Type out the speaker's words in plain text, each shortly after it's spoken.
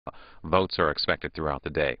Votes are expected throughout the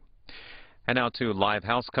day. And now to live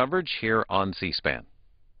House coverage here on C-SPAN.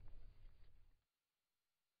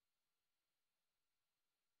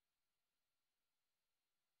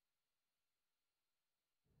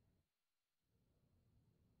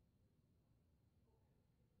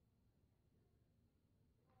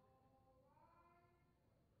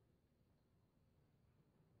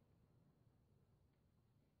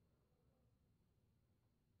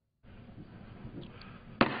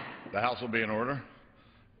 The House will be in order.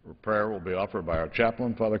 A prayer will be offered by our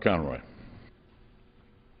chaplain, Father Conroy.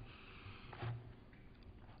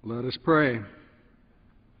 Let us pray.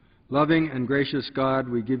 Loving and gracious God,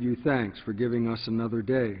 we give you thanks for giving us another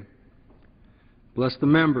day. Bless the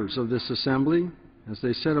members of this assembly as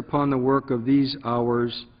they set upon the work of these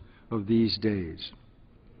hours of these days.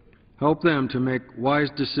 Help them to make wise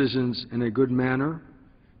decisions in a good manner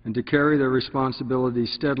and to carry their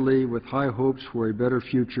responsibilities steadily with high hopes for a better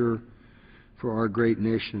future for our great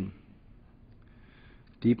nation.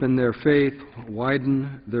 Deepen their faith,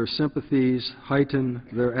 widen their sympathies, heighten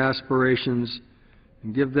their aspirations,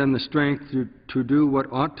 and give them the strength to do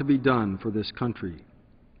what ought to be done for this country.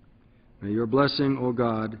 May your blessing, O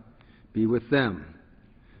God, be with them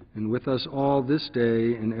and with us all this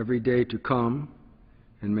day and every day to come,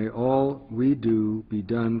 and may all we do be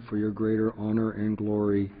done for your greater honor and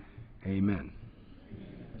glory. Amen.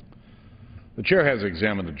 The Chair has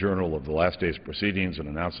examined the journal of the last day's proceedings and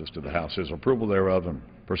announces to the House his approval thereof, and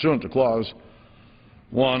pursuant to Clause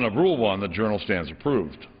 1 of Rule 1, the journal stands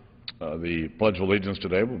approved. The Pledge of Allegiance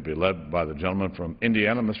today will be led by the gentleman from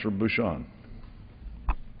Indiana, Mr. Bouchon.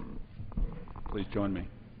 Please join me.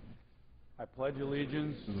 I pledge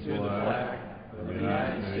allegiance to the flag of the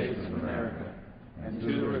United States of America and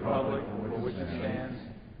to the republic for which it stands,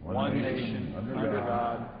 one nation, under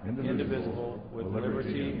God, indivisible, with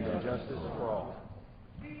liberty and justice for all.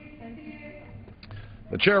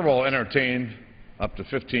 The Chair will entertain up to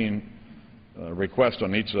 15 requests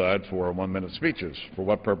on each side for 1-minute speeches. For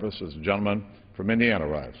what purpose does the gentleman from Indiana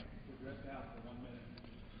rise?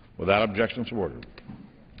 Without objection, so ordered.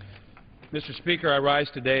 Mr. Speaker, I rise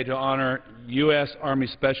today to honor U.S. Army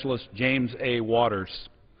Specialist James A. Waters.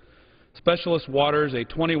 Specialist Waters, a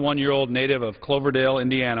 21-year-old native of Cloverdale,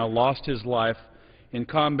 Indiana, lost his life in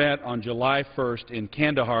combat on July 1st in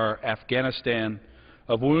Kandahar, Afghanistan,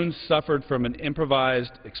 of wounds suffered from an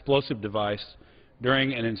improvised explosive device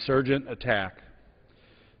during an insurgent attack.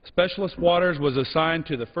 Specialist Waters was assigned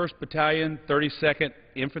to the 1st Battalion, 32nd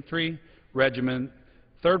Infantry Regiment,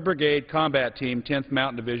 3rd Brigade Combat Team, 10th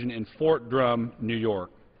Mountain Division in Fort Drum, New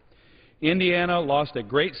York. Indiana lost a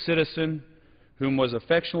great citizen whom was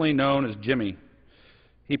affectionately known as Jimmy.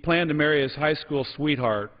 He planned to marry his high school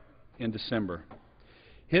sweetheart in December.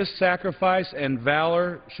 His sacrifice and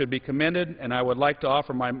valor should be commended, and I would like to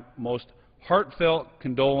offer my most heartfelt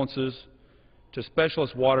condolences to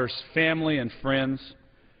Specialist Waters' family and friends.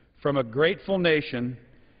 From a grateful nation,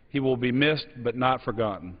 he will be missed but not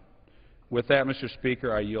forgotten. With that, Mr.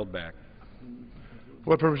 Speaker, I yield back.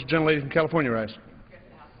 For what purpose, the gentlelady from California rise?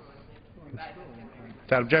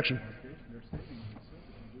 Without objection.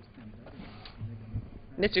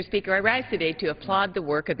 Mr. Speaker, I rise today to applaud the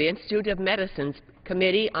work of the Institute of Medicine's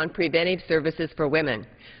Committee on Preventive Services for Women,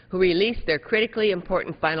 who released their critically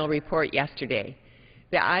important final report yesterday.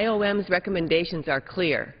 The IOM's recommendations are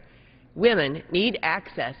clear. Women need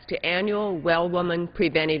access to annual well-woman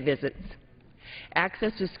preventive visits,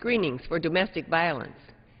 access to screenings for domestic violence,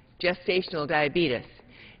 gestational diabetes,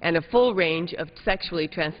 and a full range of sexually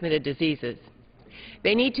transmitted diseases.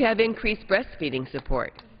 They need to have increased breastfeeding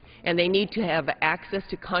support, and they need to have access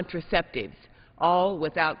to contraceptives, all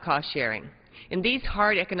without cost sharing. In these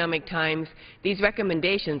hard economic times, these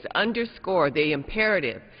recommendations underscore the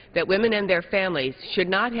imperative that women and their families should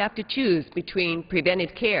not have to choose between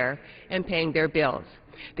preventive care and paying their bills.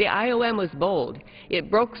 The IOM was bold.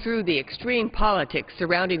 It broke through the extreme politics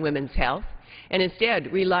surrounding women's health and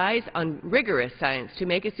instead relies on rigorous science to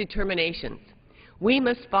make its determinations. We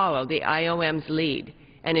must follow the IOM's lead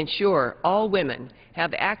and ensure all women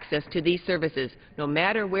have access to these services no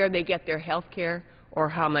matter where they get their health care or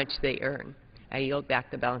how much they earn. I yield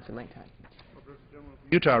back the balance of my time.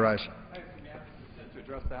 Utah rise. To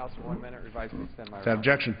address the House for 1 minute, revise and extend my Without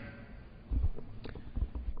objection.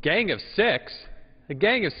 Gang of six? A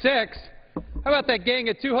gang of six? How about that gang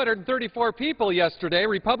of 234 people yesterday,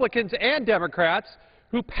 Republicans and Democrats,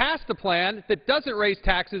 who passed a plan that doesn't raise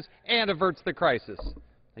taxes and averts the crisis?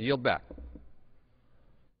 I yield back.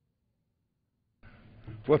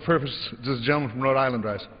 For what purpose does the gentleman from Rhode Island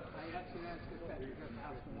rise?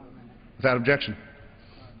 Without objection.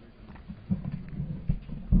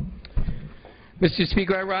 Mr.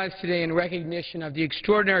 Speaker, I rise today in recognition of the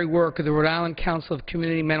extraordinary work of the Rhode Island Council of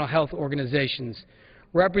Community Mental Health Organizations.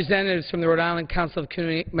 Representatives from the Rhode Island Council of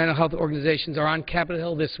Community Mental Health Organizations are on Capitol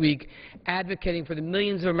Hill this week advocating for the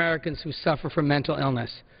millions of Americans who suffer from mental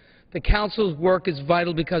illness. The Council's work is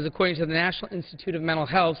vital because, according to the National Institute of Mental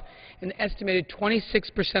Health, an estimated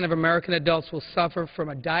 26% of American adults will suffer from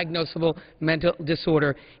a diagnosable mental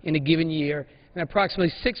disorder in a given year, and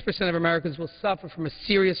approximately 6% of Americans will suffer from a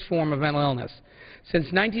serious form of mental illness. Since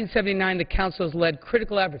 1979, the Council has led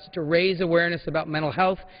critical efforts to raise awareness about mental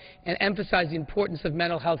health and emphasize the importance of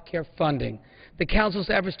mental health care funding. The Council's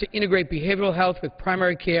efforts to integrate behavioral health with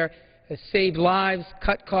primary care has saved lives,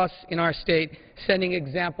 cut costs in our state, setting an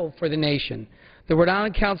example for the nation. The Rhode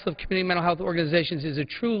Island Council of Community Mental Health Organizations is a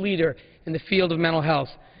true leader in the field of mental health.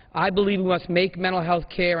 I believe we must make mental health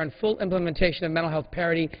care and full implementation of mental health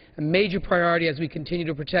parity a major priority as we continue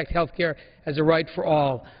to protect health care as a right for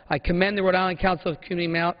all. I commend the Rhode Island Council of Community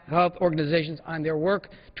Mental Health Organizations on their work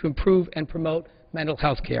to improve and promote mental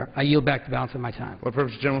health care. I yield back the balance of my time. What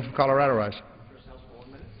purpose, the gentleman from Colorado rise?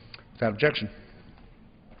 Without objection.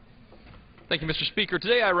 Thank you, Mr. Speaker.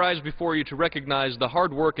 Today I rise before you to recognize the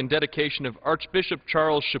hard work and dedication of Archbishop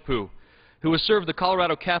Charles Chaput, who has served the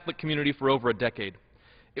Colorado Catholic community for over a decade.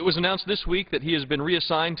 It was announced this week that he has been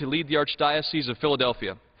reassigned to lead the Archdiocese of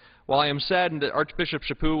Philadelphia. While I am saddened that Archbishop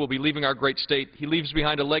Chaput will be leaving our great state, he leaves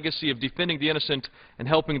behind a legacy of defending the innocent and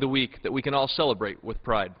helping the weak that we can all celebrate with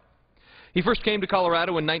pride. He first came to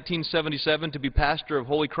Colorado in 1977 to be pastor of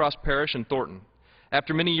Holy Cross Parish in Thornton.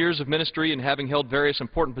 After many years of ministry and having held various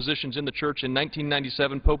important positions in the church, in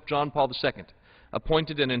 1997 Pope John Paul II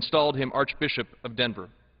appointed and installed him Archbishop of Denver.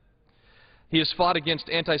 He has fought against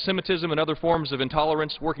anti-Semitism and other forms of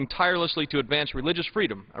intolerance, working tirelessly to advance religious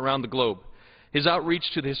freedom around the globe. His outreach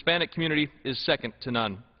to the Hispanic community is second to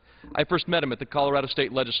none. I first met him at the Colorado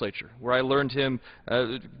State Legislature, where I learned him,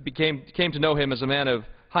 came to know him as a man of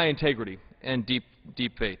high integrity and deep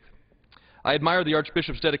faith. I admire the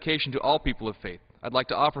Archbishop's dedication to all people of faith. I'd like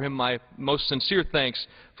to offer him my most sincere thanks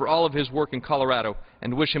for all of his work in Colorado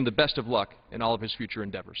and wish him the best of luck in all of his future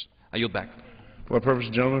endeavors. I yield back. For what purpose,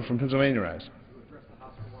 the gentleman from Pennsylvania rise?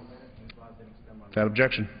 Without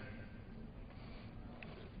objection.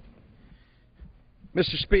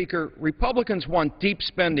 Mr. Speaker, Republicans want deep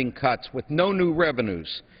spending cuts with no new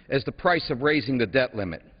revenues as the price of raising the debt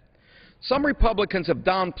limit. Some Republicans have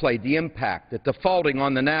downplayed the impact that defaulting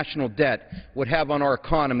on the national debt would have on our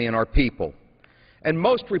economy and our people. And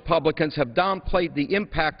most Republicans have downplayed the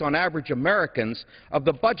impact on average Americans of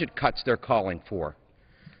the budget cuts they're calling for.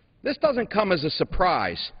 This doesn't come as a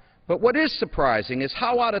surprise, but what is surprising is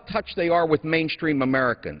how out of touch they are with mainstream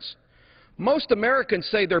Americans. Most Americans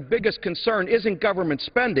say their biggest concern isn't government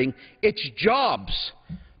spending, it's jobs.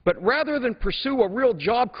 But rather than pursue a real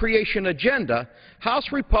job creation agenda,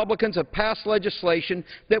 House Republicans have passed legislation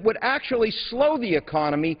that would actually slow the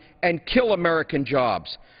economy and kill American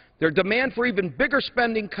jobs. Their demand for even bigger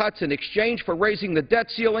spending cuts in exchange for raising the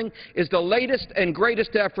debt ceiling is the latest and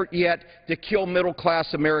greatest effort yet to kill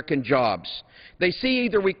middle-class American jobs. They see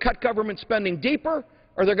either we cut government spending deeper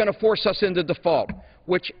or they're going to force us into default,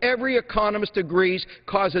 which every economist agrees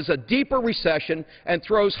causes a deeper recession and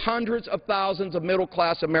throws hundreds of thousands of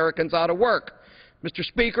middle-class Americans out of work. Mr.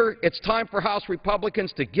 Speaker, it's time for House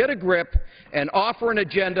Republicans to get a grip and offer an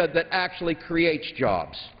agenda that actually creates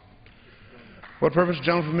jobs. What purpose, the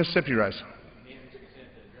gentleman from Mississippi rise?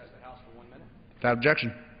 Without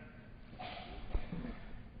objection.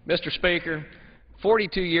 Mr. Speaker,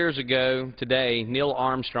 42 years ago today, Neil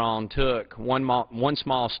Armstrong took one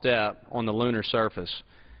small step on the lunar surface.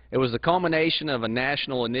 It was the culmination of a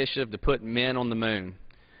national initiative to put men on the moon.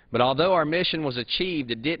 But although our mission was achieved,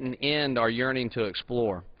 it didn't end our yearning to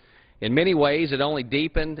explore. In many ways, it only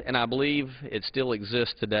deepened, and I believe it still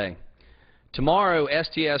exists today. Tomorrow,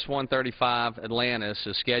 STS-135 Atlantis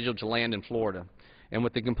is scheduled to land in Florida, and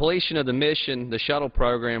with the completion of the mission, the shuttle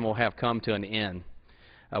program will have come to an end.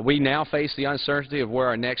 We now face the uncertainty of where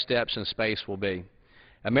our next steps in space will be.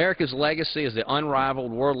 America's legacy as the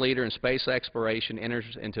unrivaled world leader in space exploration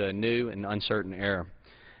enters into a new and uncertain era.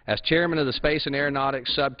 As chairman of the Space and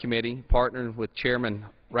Aeronautics Subcommittee, partnered with Chairman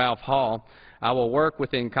Ralph Hall, I will work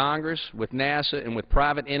within Congress, with NASA, and with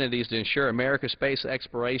private entities to ensure America's space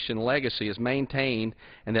exploration legacy is maintained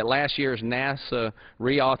and that last year's NASA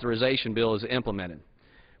reauthorization bill is implemented.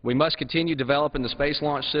 We must continue developing the Space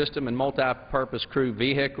Launch System and multi-purpose crew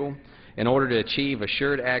vehicle in order to achieve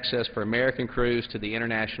assured access for American crews to the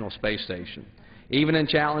International Space Station. Even in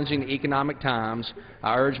challenging economic times,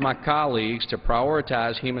 I urge my colleagues to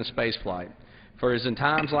prioritize human spaceflight, for it is in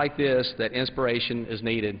times like this that inspiration is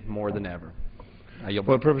needed more than ever. I yield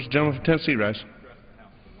For the purpose, the gentleman from Tennessee rise.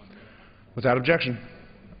 Without objection.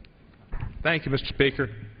 Thank you, Mr. Speaker.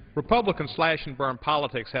 Republican slash-and-burn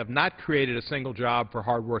politics have not created a single job for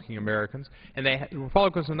hardworking Americans, and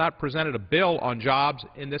Republicans have not presented a bill on jobs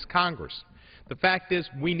in this Congress. The fact is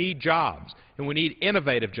we need jobs, and we need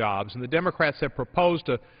innovative jobs, and the Democrats have proposed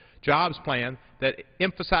a jobs plan that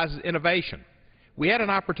emphasizes innovation. We had an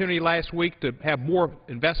opportunity last week to have more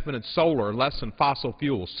investment in solar and less in fossil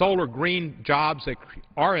fuels. Solar, green jobs that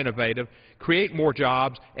are innovative, create more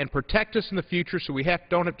jobs, and protect us in the future so we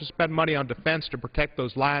don't have to spend money on defense to protect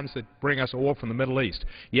those lines that bring us oil from the Middle East.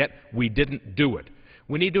 Yet we didn't do it.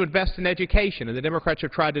 We need to invest in education, and the Democrats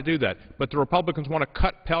have tried to do that. But the Republicans want to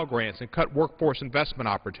cut Pell Grants and cut workforce investment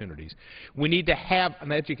opportunities. We need to have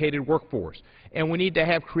an educated workforce, and we need to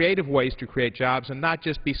have creative ways to create jobs and not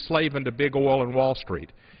just be slaving to big oil and Wall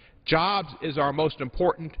Street. Jobs is our most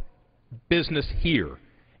important business here.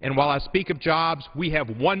 And while I speak of jobs, we have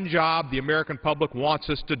one job the American public wants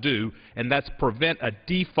us to do, and that's prevent a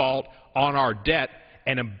default on our debt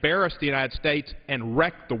and embarrass the United States and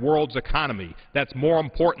wreck the world's economy. That's more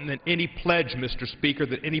important than any pledge, Mr. Speaker,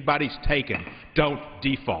 that anybody's taken. Don't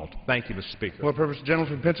default. Thank you, Mr. Speaker. For the purpose, the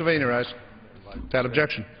gentleman from Pennsylvania rise. Without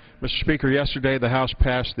objection. Mr. Speaker, yesterday the House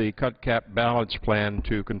passed the Cut Cap Balance Plan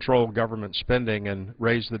to control government spending and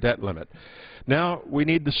raise the debt limit. Now we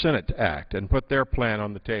need the Senate to act and put their plan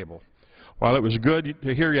on the table. While it was good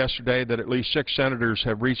to hear yesterday that at least 6 senators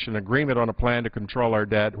have reached an agreement on a plan to control our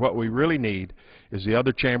debt, what we really need is the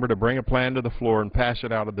other chamber to bring a plan to the floor and pass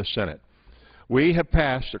it out of the Senate. We have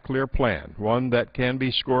passed a clear plan, one that can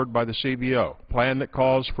be scored by the CBO, a plan that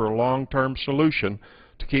calls for a long-term solution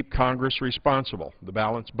to keep Congress responsible, the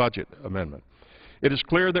Balanced Budget Amendment. It is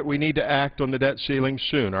clear that we need to act on the debt ceiling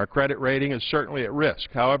soon. Our credit rating is certainly at risk.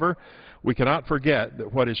 However, we cannot forget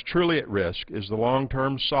that what is truly at risk is the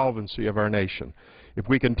long-term solvency of our nation. If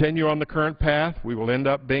we continue on the current path, we will end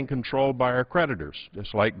up being controlled by our creditors,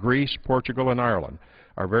 just like Greece, Portugal, and Ireland.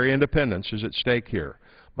 Our very independence is at stake here.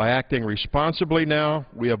 By acting responsibly now,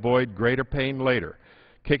 we avoid greater pain later.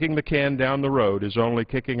 Kicking the can down the road is only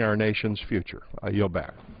kicking our nation's future. I yield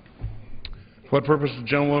back. For what purpose, the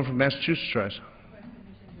gentleman from Massachusetts rise.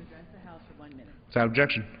 Without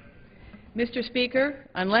objection. Mr. Speaker,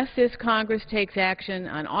 unless this Congress takes action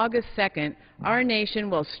on August 2nd, our nation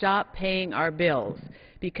will stop paying our bills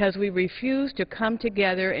because we refuse to come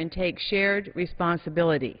together and take shared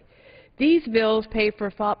responsibility. These bills pay for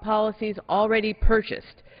policies already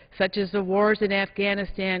purchased, such as the wars in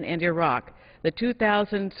Afghanistan and Iraq, the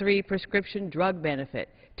 2003 prescription drug benefit,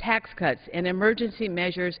 tax cuts, and emergency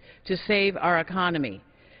measures to save our economy.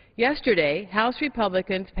 Yesterday, House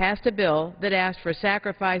Republicans passed a bill that asked for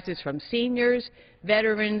sacrifices from seniors,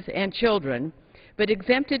 veterans, and children, but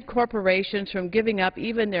exempted corporations from giving up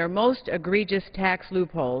even their most egregious tax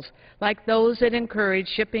loopholes, like those that encourage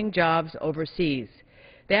shipping jobs overseas.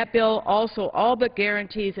 That bill also all but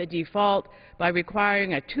guarantees a default by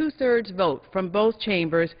requiring a 2/3 vote from both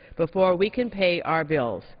chambers before we can pay our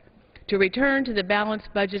bills. To return to the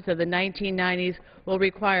balanced budgets of the 1990s will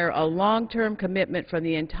require a long-term commitment from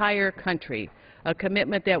the entire country, a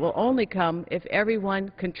commitment that will only come if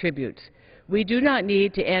everyone contributes. We do not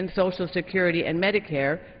need to end Social Security and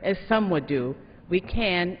Medicare, as some would do. We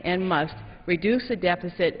can and must reduce the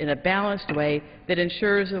deficit in a balanced way that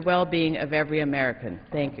ensures the well-being of every American.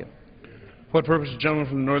 Thank you. For what purpose, the gentleman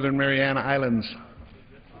from the Northern Mariana Islands.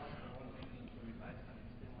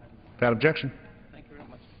 Without objection.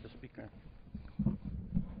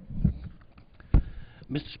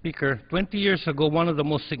 Mr. Speaker, 20 years ago, one of the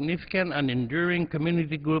most significant and enduring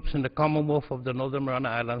community groups in the Commonwealth of the Northern Mariana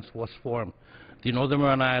Islands was formed, the Northern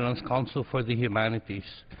Mariana Islands Council for the Humanities.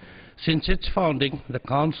 Since its founding, the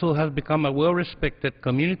Council has become a well-respected,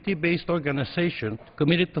 community-based organization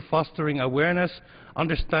committed to fostering awareness,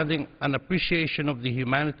 understanding, and appreciation of the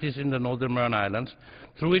humanities in the Northern Mariana Islands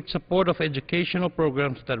through its support of educational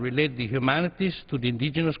programs that relate the humanities to the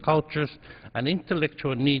indigenous cultures and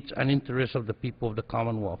intellectual needs and interests of the people of the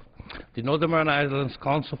Commonwealth. The Northern Mariana Islands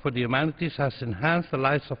Council for the Humanities has enhanced the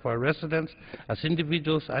lives of our residents as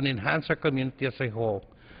individuals and enhanced our community as a whole.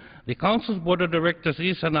 The Council's Board of Directors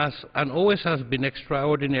is and always has been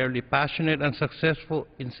extraordinarily passionate and successful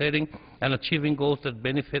in setting and achieving goals that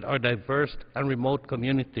benefit our diverse and remote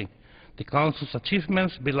community. The Council's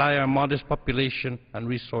achievements belie our modest population and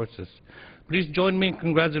resources. Please join me in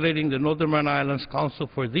congratulating the Northern Mariana Islands Council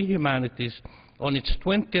for the Humanities on its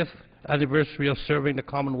 20th anniversary of serving the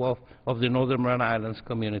Commonwealth of the Northern Mariana Islands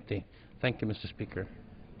community. Thank you, Mr. Speaker.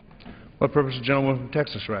 What purpose, the gentleman from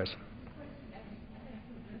Texas rise?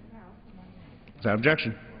 Without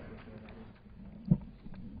objection.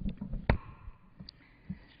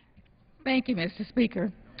 Thank you, Mr.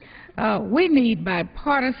 Speaker. We need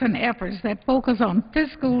bipartisan efforts that focus on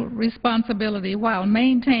fiscal responsibility while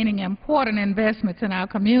maintaining important investments in our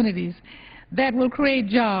communities that will create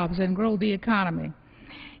jobs and grow the economy.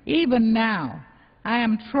 Even now, I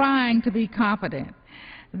am trying to be confident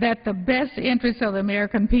that the best interests of the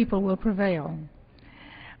American people will prevail.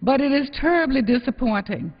 But it is terribly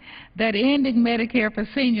disappointing that ending Medicare for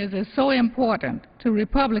seniors is so important to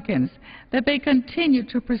Republicans that they continue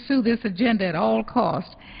to pursue this agenda at all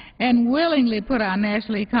costs and willingly put our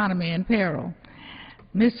national economy in peril.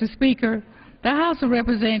 Mr. Speaker, the House of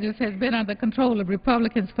Representatives has been under control of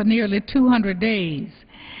Republicans for nearly 200 days,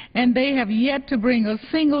 and they have yet to bring a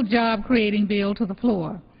single job-creating bill to the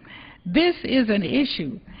floor. This is an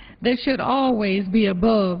issue that should always be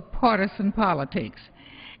above partisan politics.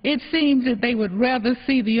 It seems that they would rather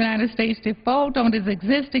see the United States default on its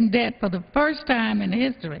existing debt for the first time in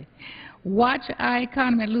history, watch our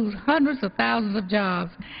economy lose hundreds of thousands of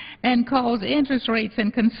jobs, and cause interest rates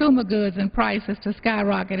and consumer goods and prices to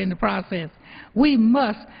skyrocket in the process. We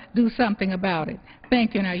must do something about it.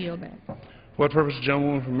 Thank you, and I yield back. For what purpose, the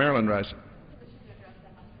gentlewoman from Maryland rise?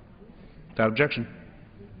 Without objection.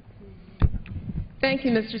 Thank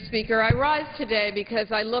you, Mr. Speaker. I rise today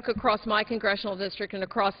because I look across my congressional district and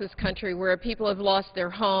across this country where people have lost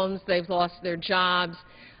their homes, they've lost their jobs,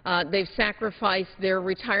 they've sacrificed their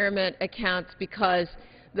retirement accounts because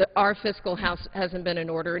our fiscal house hasn't been in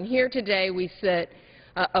order. And here today we sit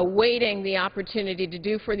awaiting the opportunity to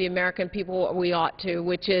do for the American people what we ought to,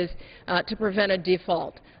 which is to prevent a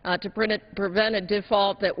default. Prevent a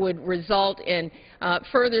default that would result in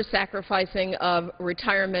further sacrificing of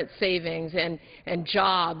retirement savings and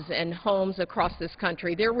jobs and homes across this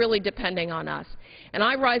country. They're really depending on us. And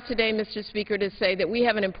I rise today, Mr. Speaker, to say that we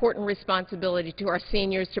have an important responsibility to our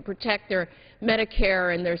seniors to protect their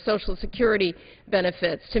Medicare and their Social Security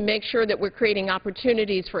benefits, to make sure that we're creating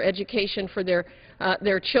opportunities for education for their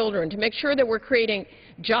children, to make sure that we're creating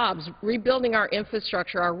jobs, rebuilding our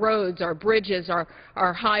infrastructure, our roads, our bridges,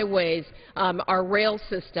 our highways, our rail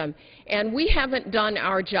system. And we haven't done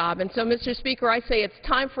our job. And so, Mr. Speaker, I say it's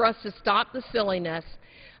time for us to stop the silliness,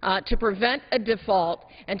 to prevent a default,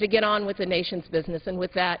 and to get on with the nation's business. And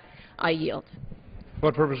with that, I yield. For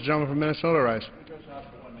what purpose, the gentleman from Minnesota rise?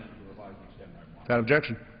 Without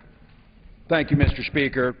objection. Thank you, Mr.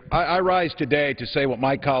 Speaker. I rise today to say what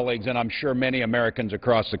my colleagues and I'm sure many Americans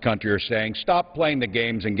across the country are saying. Stop playing the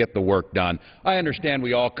games and get the work done. I understand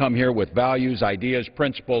we all come here with values, ideas,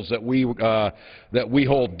 principles that we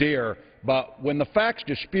hold dear, but when the facts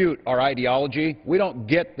dispute our ideology, we don't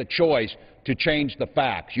get the choice to change the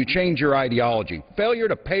facts. You change your ideology. Failure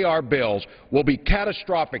to pay our bills will be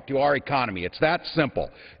catastrophic to our economy. It's that simple.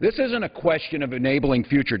 This isn't a question of enabling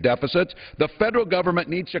future deficits. The federal government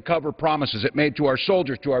needs to cover promises it made to our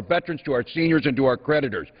soldiers, to our veterans, to our seniors, and to our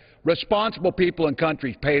creditors. Responsible people and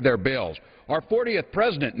countries pay their bills. Our 40th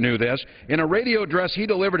president knew this. In a radio address he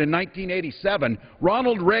delivered in 1987,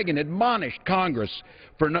 Ronald Reagan admonished Congress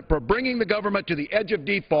for bringing the government to the edge of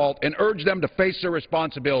default and urged them to face their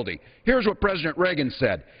responsibility. Here's what President Reagan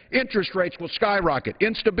said. Interest rates will skyrocket,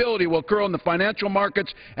 instability will occur in the financial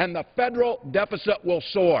markets, and the federal deficit will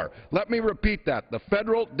soar. Let me repeat that. The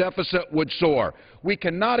federal deficit would soar. We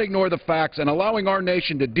cannot ignore the facts, and allowing our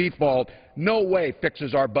nation to default no way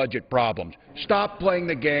fixes our budget problems. Stop playing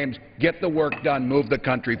the games, get the work done, move the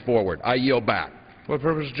country forward. I yield back. For what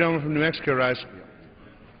purpose, the gentleman from New Mexico rise?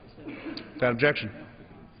 Without objection.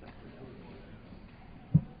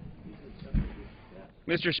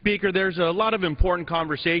 Mr. Speaker, there's a lot of important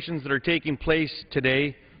conversations that are taking place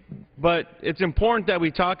today, but it's important that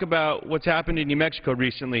we talk about what's happened in New Mexico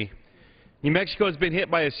recently. New Mexico has been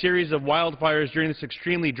hit by a series of wildfires during this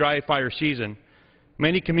extremely dry fire season.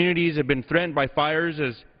 Many communities have been threatened by fires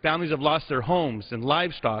as families have lost their homes and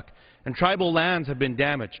livestock, and tribal lands have been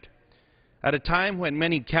damaged. At a time when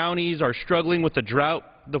many counties are struggling with the drought,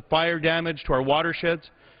 the fire damage to our watersheds,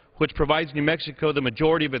 which provides New Mexico the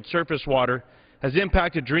majority of its surface water, has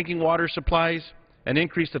impacted drinking water supplies and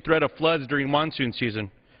increased the threat of floods during monsoon season.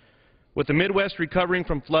 With the Midwest recovering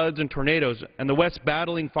from floods and tornadoes and the West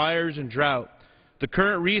battling fires and drought, the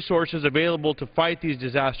current resources available to fight these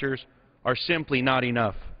disasters are simply not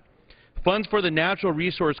enough. Funds for the Natural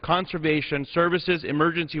Resource Conservation Services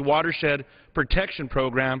Emergency Watershed Protection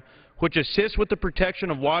Program, which assists with the protection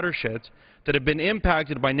of watersheds that have been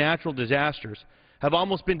impacted by natural disasters, have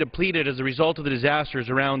almost been depleted as a result of the disasters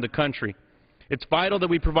around the country. It's vital that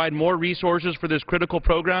we provide more resources for this critical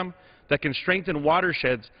program that can strengthen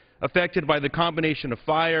watersheds affected by the combination of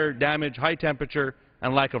fire, damage, high temperature,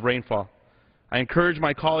 and lack of rainfall. I encourage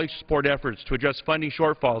my colleagues to support efforts to address funding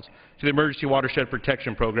shortfalls to the Emergency Watershed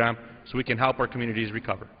Protection Program so we can help our communities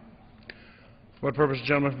recover. For what purpose, the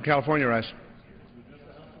gentleman from California rise?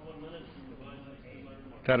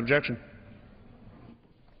 Without objection.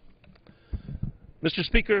 Mr.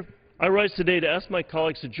 Speaker, I rise today to ask my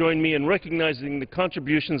colleagues to join me in recognizing the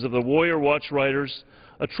contributions of the Warrior Watch Riders,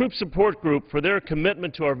 a troop support group, for their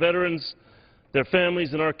commitment to our veterans, their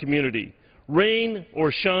families, and our community. Rain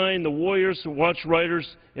or shine, the Warriors Watch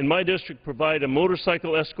Riders in my district provide a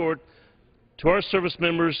motorcycle escort to our service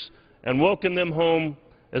members and welcome them home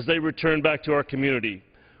as they return back to our community.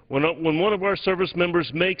 When one of our service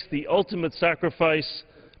members makes the ultimate sacrifice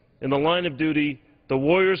in the line of duty, the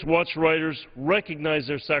Warriors Watch Riders recognize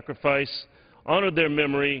their sacrifice, honor their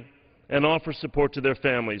memory, and offer support to their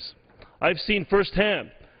families. I've seen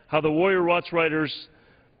firsthand how the Warrior Watch Riders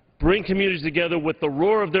bring communities together with the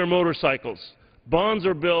roar of their motorcycles. Bonds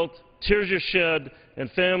are built, tears are shed, and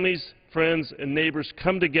families, friends, and neighbors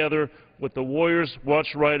come together with the Warriors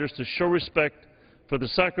Watch Riders to show respect for the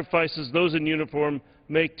sacrifices those in uniform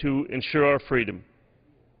make to ensure our freedom.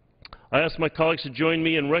 I ask my colleagues to join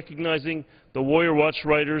me in recognizing the Warrior Watch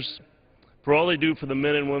Riders for all they do for the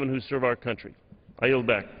men and women who serve our country. I yield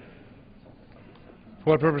back.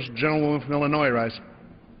 For what purpose, the gentlewoman from Illinois rise?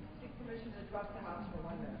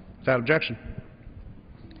 Without objection.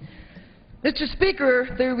 Mr.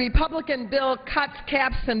 Speaker, the Republican bill cuts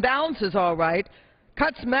caps and balances all right,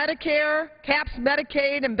 cuts Medicare, caps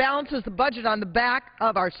Medicaid, and balances the budget on the back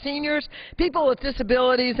of our seniors, people with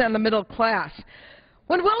disabilities, and the middle class.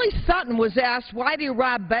 When Willie Sutton was asked, why do you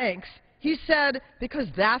rob banks, he said, because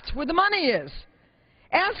that's where the money is.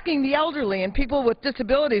 Asking the elderly and people with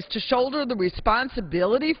disabilities to shoulder the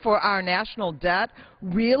responsibility for our national debt,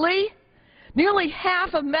 really? Nearly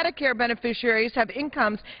half of Medicare beneficiaries have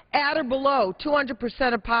incomes at or below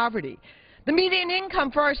 200% of poverty. The median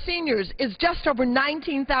income for our seniors is just over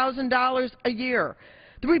 $19,000 a year.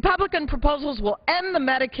 The Republican proposals will end the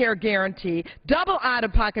Medicare guarantee, double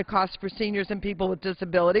out-of-pocket costs for seniors and people with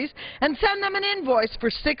disabilities, and send them an invoice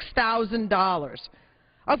for $6,000.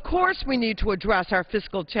 Of course we need to address our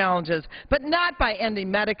fiscal challenges, but not by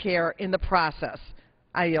ending Medicare in the process.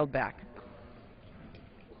 I yield back.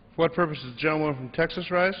 For what purpose does the gentleman from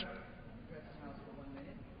Texas rise?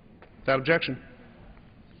 Without objection.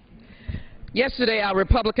 Yesterday, our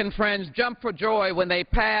Republican friends jumped for joy when they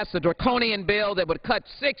passed a draconian bill that would cut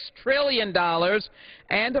 $6 trillion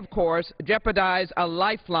and, of course, jeopardize a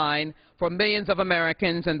lifeline for millions of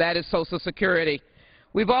Americans, and that is Social Security.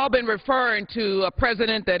 We've all been referring to a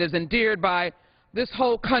president that is endeared by this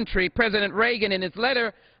whole country. President Reagan, in his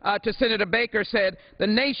letter to Senator Baker, said, "The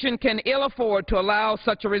nation can ill afford to allow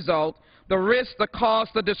such a result. The risk, the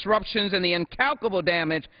cost, the disruptions, and the incalculable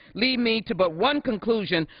damage lead me to but one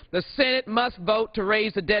conclusion. The Senate must vote to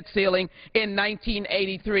raise the debt ceiling in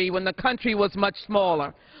 1983 when the country was much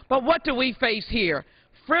smaller." But what do we face here?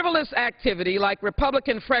 Frivolous activity like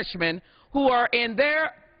Republican freshmen who are in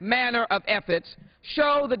their manner of efforts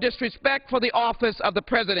show the disrespect for the office of the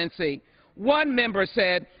presidency. One member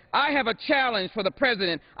said, "I have a challenge for the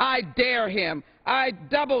president. I dare him. I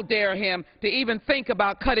double dare him to even think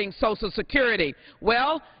about cutting Social Security."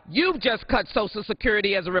 Well, you've just cut Social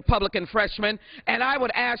Security as a Republican freshman, and I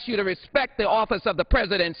would ask you to respect the office of the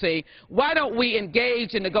presidency. Why don't we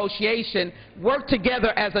engage in negotiation, work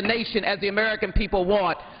together as a nation, as the American people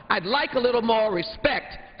want? I'd like a little more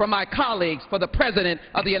respect from my colleagues for the President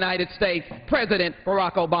of the United States, President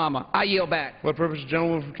Barack Obama. I yield back. What purpose does the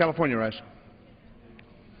gentleman from California rise?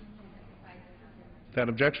 Without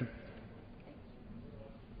objection.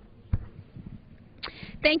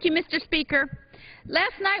 Thank you, Mr. Speaker.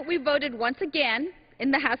 Last night we voted once again in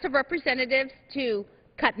the House of Representatives to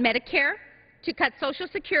cut Medicare, to cut Social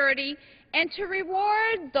Security, and to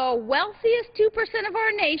reward the wealthiest 2% of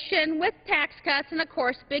our nation with tax cuts and, of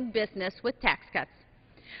course, big business with tax cuts.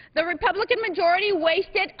 The Republican majority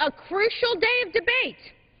wasted a crucial day of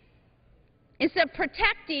debate instead of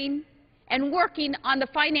protecting and working on the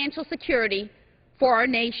financial security for our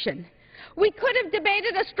nation. We could have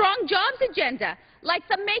debated a strong jobs agenda, like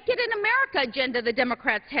the Make It in America agenda the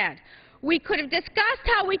Democrats had. We could have discussed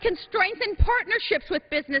how we can strengthen partnerships with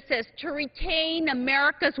businesses to retain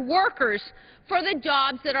America's workers for the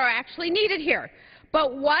jobs that are actually needed here.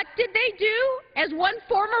 But what did they do? As one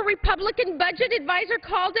former Republican budget advisor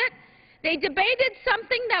called it, they debated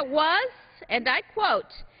something that was, and I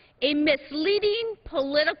quote, a misleading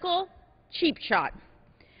political cheap shot.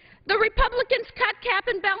 The Republicans' Cut, Cap,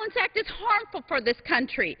 and Balance Act is harmful for this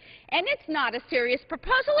country, and it's not a serious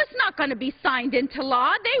proposal. It's not going to be signed into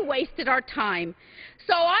law. They wasted our time.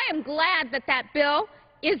 So I am glad that that bill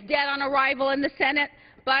is dead on arrival in the Senate,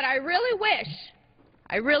 but I really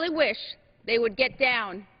wish they would get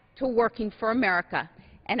down to working for America.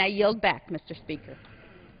 And I yield back, Mr. Speaker.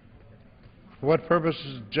 For what purpose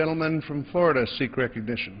does the gentleman from Florida seek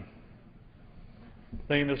recognition?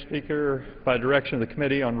 Thank you, Mr. Speaker. By direction of the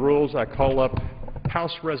Committee on Rules, I call up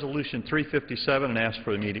House Resolution 357 and ask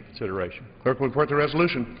for immediate consideration. Clerk will report the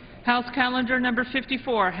resolution. House Calendar Number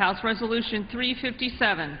 54, House Resolution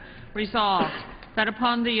 357, resolved that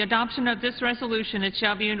upon the adoption of this resolution, it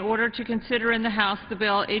shall be in order to consider in the House the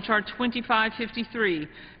bill H.R. 2553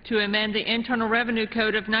 to amend the Internal Revenue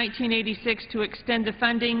Code of 1986 to extend the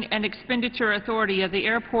funding and expenditure authority of the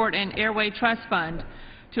Airport and Airway Trust Fund,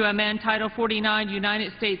 to amend Title 49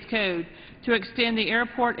 United States Code to extend the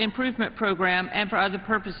Airport Improvement Program and for other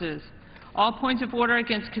purposes. All points of order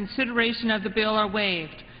against consideration of the bill are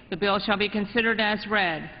waived. The bill shall be considered as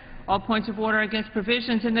read. All points of order against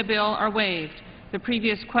provisions in the bill are waived. The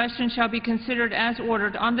previous question shall be considered as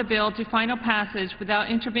ordered on the bill to final passage without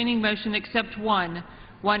intervening motion except one.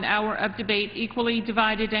 1 hour of debate equally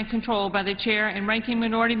divided and controlled by the Chair and Ranking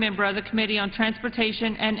Minority Member of the Committee on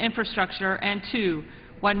Transportation and Infrastructure, and 2,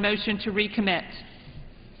 1 motion to recommit.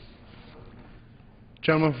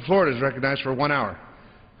 Gentleman from Florida is recognized for 1 hour.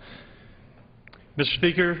 Mr.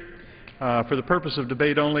 Speaker, for the purpose of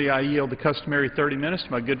debate only, I yield the customary 30 minutes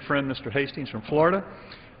to my good friend, Mr. Hastings from Florida,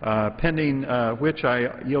 pending which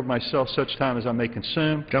I yield myself such time as I may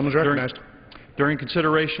consume. Gentleman is recognized. During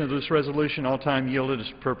consideration of this resolution, all time yielded is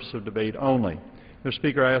for purpose of debate only. Mr.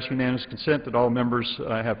 Speaker, I ask unanimous consent that all members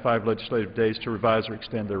have 5 legislative days to revise or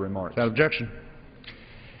extend their remarks. Without objection.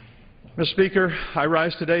 Mr. Speaker, I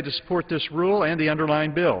rise today to support this rule and the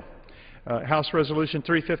underlying bill. House Resolution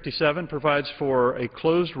 357 provides for a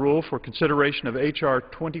closed rule for consideration of H.R.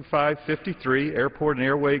 2553, Airport and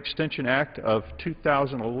Airway Extension Act of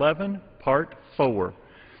 2011, Part 4.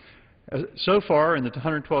 So far, in the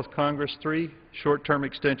 112th Congress, 3 short-term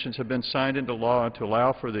extensions have been signed into law to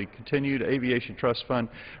allow for the continued Aviation Trust Fund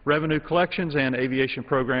revenue collections and aviation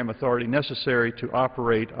program authority necessary to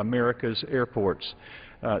operate America's airports.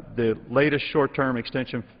 The latest short-term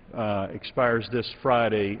extension expires this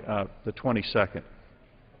Friday, the 22nd.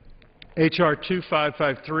 H.R.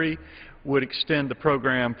 2553 would extend the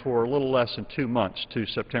program for a little less than 2 months to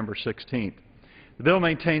September 16th. The bill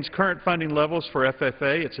maintains current funding levels for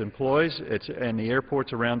FFA, its employees, and the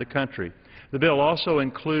airports around the country. The bill also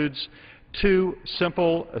includes 2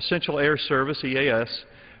 simple Essential Air Service, EAS,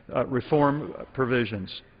 reform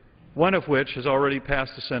provisions, one of which has already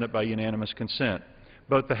passed the Senate by unanimous consent.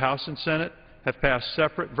 Both the House and Senate have passed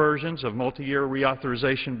separate versions of multi-year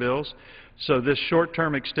reauthorization bills, so this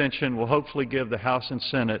short-term extension will hopefully give the House and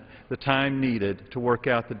Senate the time needed to work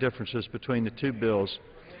out the differences between the 2 bills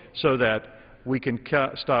so that we can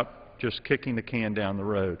stop just kicking the can down the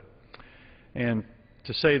road. And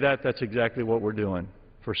to say that, that's exactly what we're doing.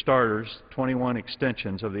 For starters, 21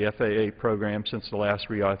 extensions of the FAA program since the last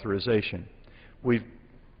reauthorization. We've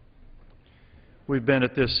been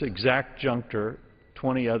at this exact juncture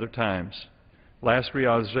 20 other times. Last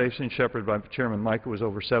reauthorization, shepherded by Chairman Mica, was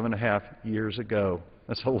over 7.5 years ago.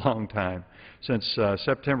 That's a long time. Since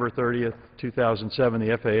September 30th, 2007,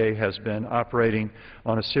 the FAA has been operating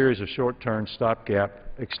on a series of short-term stopgap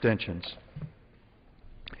extensions.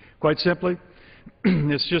 Quite simply,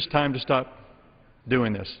 it's just time to stop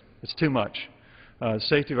doing this. It's too much.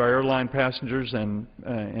 Safety of our airline passengers, and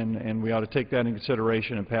we ought to take that into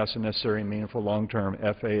consideration and pass a necessary and meaningful long-term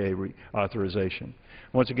FAA reauthorization.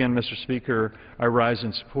 Once again, Mr. Speaker, I rise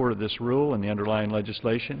in support of this rule and the underlying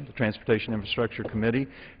legislation. The Transportation Infrastructure Committee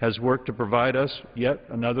has worked to provide us yet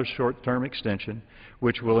another short-term extension,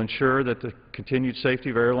 which will ensure that the continued safety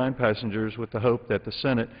of airline passengers, with the hope that the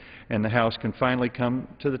Senate and the House can finally come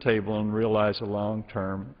to the table and realize a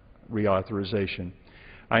long-term reauthorization.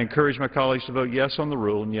 I encourage my colleagues to vote yes on the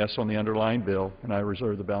rule and yes on the underlying bill, and I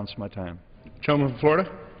reserve the balance of my time. Gentleman from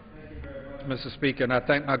Florida. Mr. Speaker, and I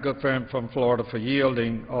thank my good friend from Florida for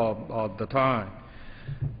yielding the time.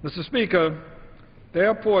 Mr. Speaker, the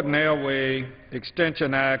Airport and Airway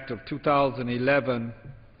Extension Act of 2011,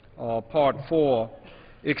 Part 4,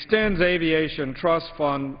 extends Aviation Trust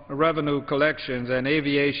Fund revenue collections and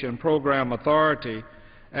Aviation Program Authority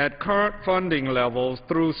at current funding levels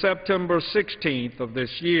through September 16th of this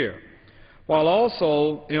year, while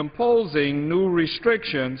also imposing new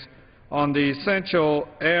restrictions on the Essential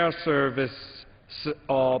Air Service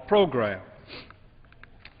program.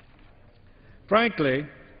 Frankly,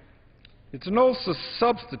 it's no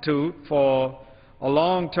substitute for a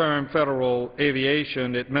long-term Federal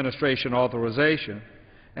Aviation Administration authorization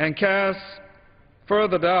and casts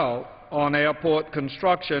further doubt on airport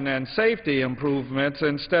construction and safety improvements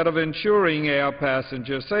instead of ensuring air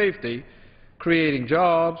passenger safety, creating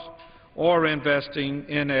jobs, or investing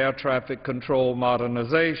in air traffic control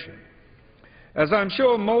modernization. As I'm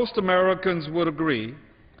sure most Americans would agree,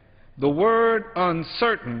 the word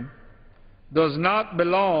uncertain does not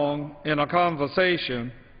belong in a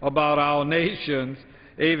conversation about our nation's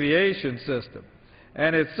aviation system,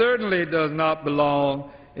 and it certainly does not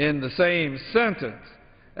belong in the same sentence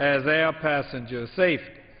as air passenger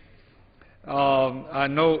safety. I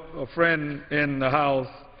know a friend in the House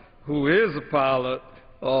who is a pilot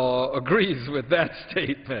agrees with that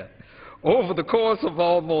statement. Over the course of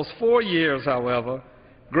almost 4 years, however,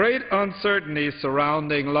 great uncertainty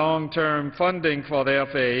surrounding long-term funding for the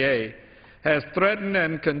FAA has threatened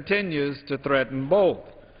and continues to threaten both.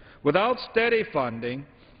 Without steady funding,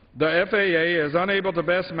 the FAA is unable to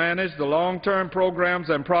best manage the long-term programs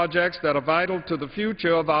and projects that are vital to the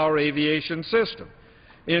future of our aviation system,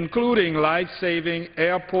 including life-saving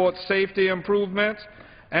airport safety improvements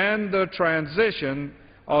and the transition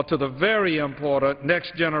to the very important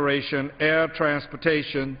next-generation air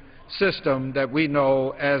transportation system that we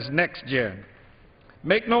know as NextGen.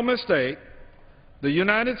 Make no mistake, the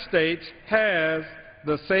United States has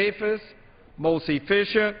the safest, most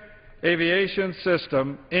efficient aviation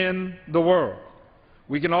system in the world.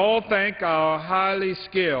 We can all thank our highly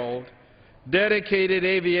skilled, dedicated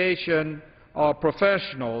aviation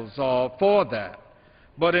professionals for that.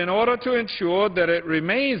 But in order to ensure that it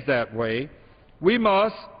remains that way, we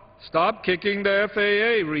must stop kicking the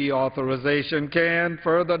FAA reauthorization can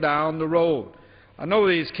further down the road. I know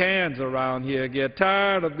these cans around here get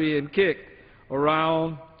tired of being kicked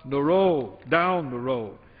around the road, down the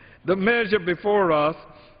road. The measure before us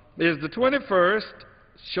is the 21st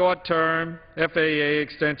short-term FAA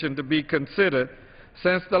extension to be considered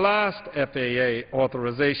since the last FAA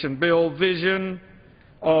authorization bill, Vision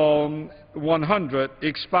 100,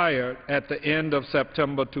 expired at the end of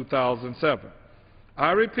September 2007.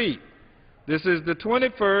 I repeat, this is the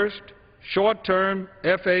 21st short-term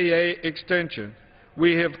FAA extension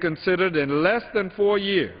we have considered in less than 4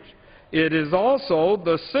 years. It is also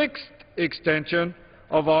the 6th extension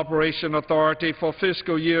of operation authority for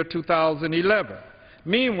fiscal year 2011.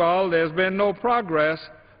 Meanwhile, there's been no progress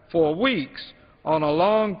for weeks on a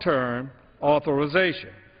long-term authorization.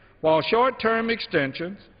 While short-term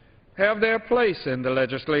extensions have their place in the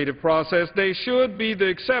legislative process, they should be the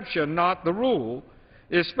exception, not the rule,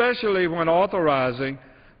 especially when authorizing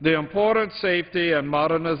the important safety and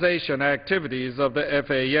modernization activities of the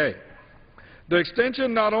FAA. The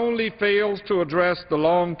extension not only fails to address the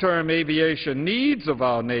long-term aviation needs of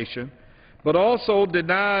our nation, but also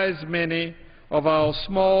denies many of our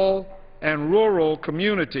small and rural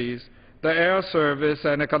communities the air service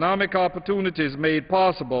and economic opportunities made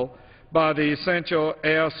possible by the Essential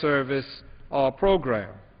Air Service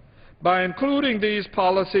program. By including these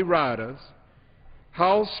policy riders,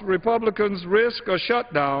 House Republicans risk a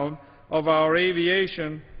shutdown of our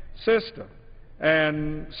aviation system.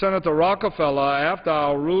 And Senator Rockefeller, after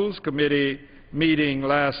our Rules Committee meeting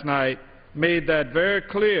last night, made that very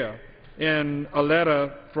clear in a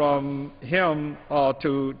letter from him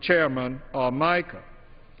to Chairman Mica.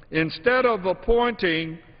 Instead of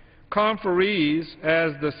appointing conferees,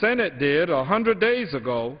 as the Senate did 100 days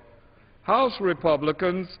ago, House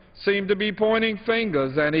Republicans seem to be pointing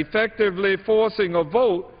fingers and effectively forcing a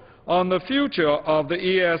vote on the future of the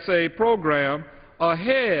ESA program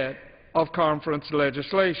ahead of conference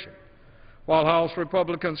legislation. While House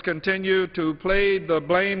Republicans continue to play the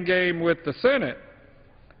blame game with the Senate,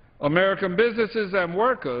 American businesses and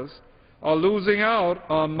workers are losing out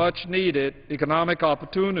on much-needed economic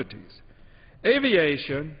opportunities.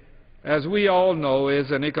 Aviation, as we all know,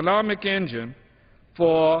 is an economic engine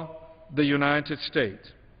for the United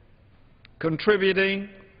States, contributing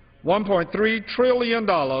 $1.3 trillion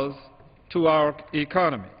to our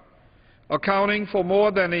economy, accounting for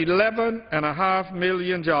more than 11.5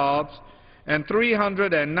 million jobs and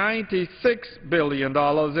 $396 billion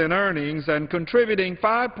in earnings, and contributing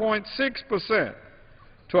 5.6%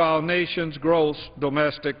 to our nation's gross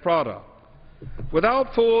domestic product.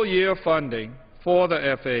 Without full-year funding for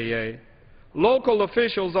the FAA, local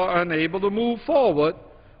officials are unable to move forward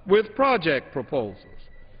with project proposals.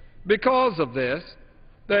 Because of this,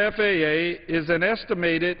 the FAA is an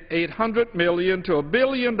estimated $800 million to $1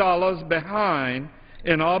 billion behind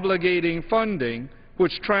in obligating funding,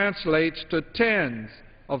 which translates to tens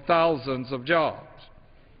of thousands of jobs.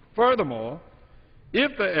 Furthermore,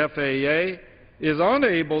 if the FAA is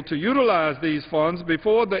unable to utilize these funds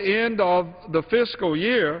before the end of the fiscal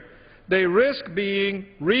year, they risk being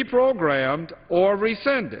reprogrammed or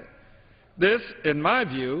rescinded. This, in my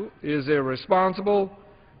view, is irresponsible,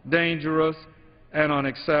 dangerous, and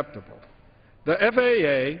unacceptable. The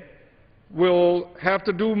FAA will have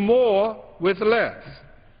to do more with less,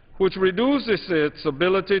 which reduces its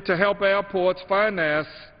ability to help airports finance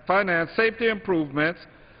safety improvements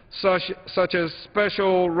such as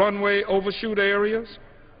special runway overshoot areas,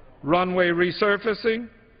 runway resurfacing,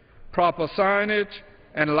 proper signage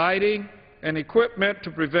and lighting, and equipment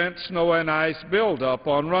to prevent snow and ice buildup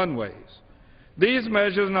on runways. These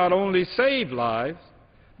measures not only save lives,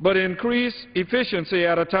 but increase efficiency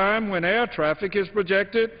at a time when air traffic is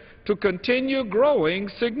projected to continue growing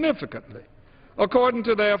significantly. According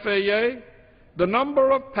to the FAA, the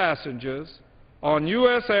number of passengers on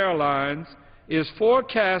U.S. airlines is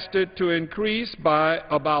forecasted to increase by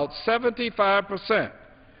about 75%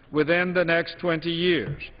 within the next 20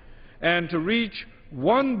 years, and to reach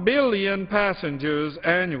 1 billion passengers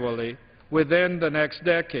annually within the next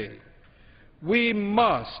decade. We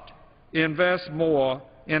must invest more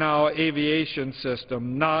in our aviation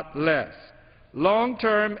system, not less.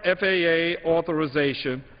 Long-term FAA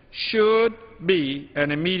authorization should be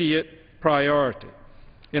an immediate priority.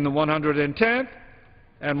 In the 110th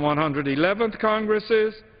and 111th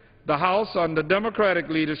Congresses, the House, under Democratic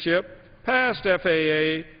leadership, passed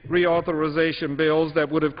FAA reauthorization bills that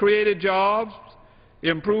would have created jobs,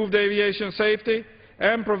 improved aviation safety,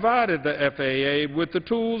 and provided the FAA with the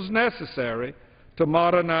tools necessary to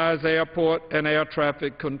modernize airport and air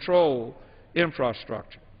traffic control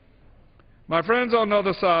infrastructure. My friends on the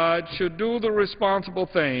other side should do the responsible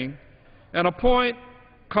thing and appoint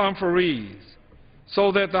conferees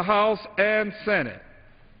so that the House and Senate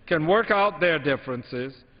can work out their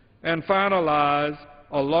differences and finalize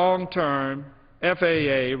a long-term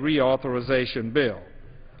FAA reauthorization bill.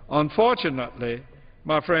 Unfortunately,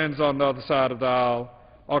 my friends on the other side of the aisle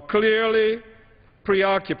are clearly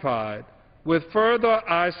preoccupied with further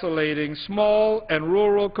isolating small and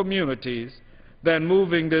rural communities than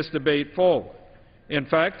moving this debate forward. In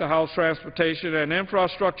fact, the House Transportation and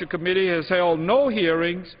Infrastructure Committee has held no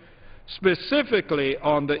hearings specifically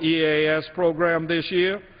on the EAS program this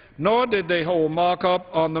year, nor did they hold markup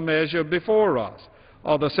on the measure before us.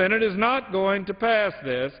 The Senate is not going to pass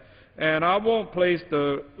this, and I won't place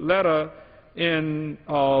the letter in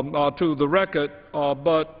to the record,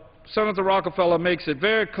 but Senator Rockefeller makes it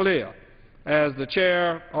very clear, as the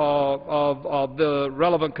chair of the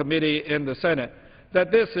relevant committee in the Senate,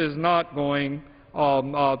 that this is not going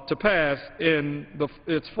to pass in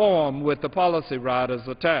its form with the policy riders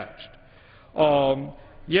attached.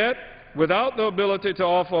 Yet, without the ability to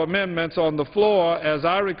offer amendments on the floor, as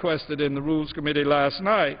I requested in the Rules Committee last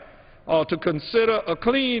night, to consider a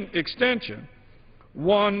clean extension,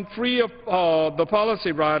 one free of the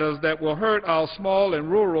policy riders that will hurt our small and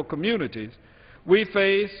rural communities, we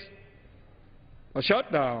face a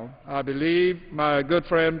shutdown. I believe my good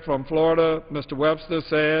friend from Florida, Mr. Webster,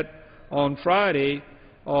 said on Friday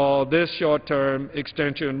this short-term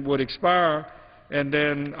extension would expire, and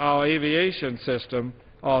then our aviation system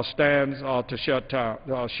stands to shut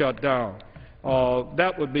down.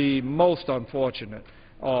 That would be most unfortunate.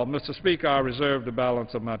 Mr. Speaker, I reserve the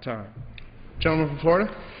balance of my time. Gentleman from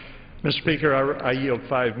Florida. Mr. Speaker, I yield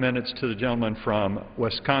 5 minutes to the gentleman from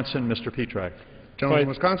Wisconsin, Mr. Petrak. Gentleman from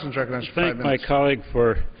Wisconsin is recognized for 5 minutes. Thank my colleague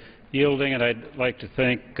for yielding, and I'd like to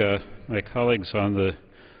thank my colleagues on the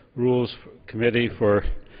Rules Committee for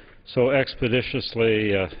so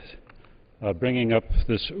expeditiously bringing up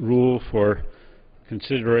this rule for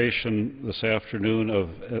consideration this afternoon of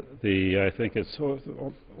I think it's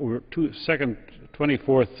second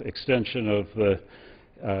 24th extension of the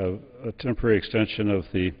a temporary extension of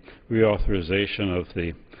the reauthorization of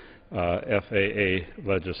the FAA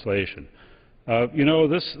legislation. You know,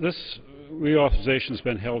 this reauthorization has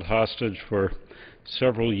been held hostage for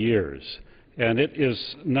several years, and it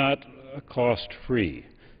is not cost-free.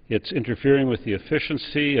 It's interfering with the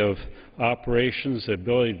efficiency of operations, the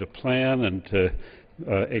ability to plan and to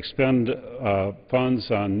expend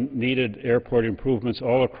funds on needed airport improvements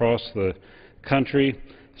all across the country.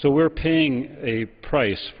 So we're paying a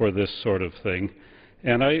price for this sort of thing,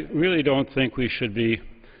 and I really don't think we should be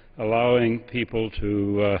allowing people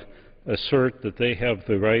to assert that they have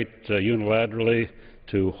the right unilaterally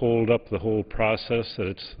to hold up the whole process, that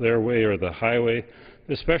it's their way or the highway,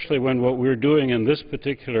 especially when what we're doing in this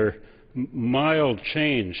particular mild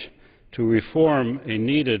change to reform a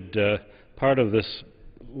needed part of this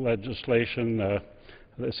legislation, the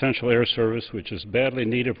Essential Air Service, which is badly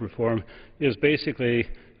needed reform, is basically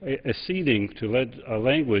acceding to a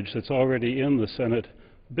language that's already in the Senate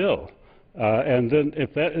bill. And then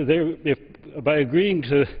if by agreeing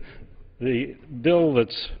to the bill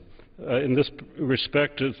that's in this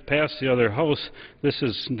respect, has passed the other House. This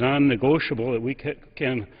is non-negotiable that we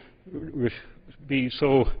can be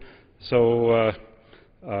so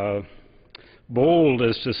bold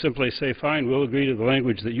as to simply say, fine, we'll agree to the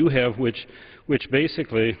language that you have, which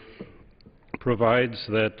basically provides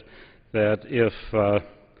that if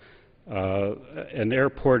an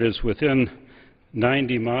airport is within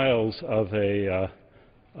 90 miles of a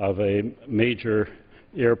major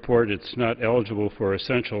airport, it's not eligible for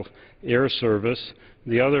essential air service.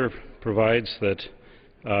 The other provides that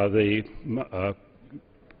the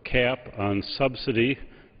cap on subsidy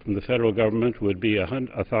from the federal government would be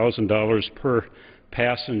 $1,000 per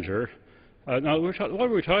passenger. Now, what are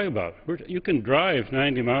we talking about? You can drive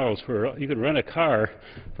 90 miles you can rent a car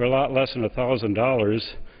for a lot less than $1,000,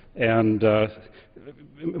 and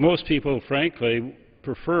most people, frankly,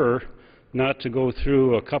 prefer not to go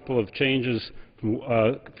through a couple of changes from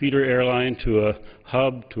a feeder airline to a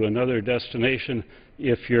hub to another destination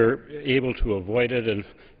if you're able to avoid it. And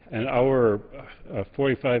an hour,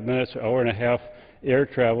 45 minutes, hour and a half air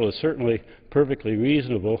travel is certainly perfectly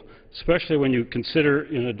reasonable, especially when you consider,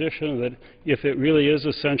 in addition, that if it really is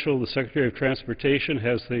essential, the Secretary of Transportation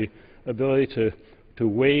has the ability to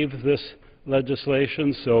waive this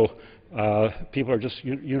legislation. So people are just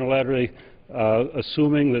unilaterally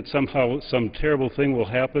assuming that somehow some terrible thing will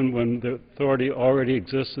happen when the authority already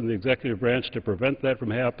exists in the executive branch to prevent that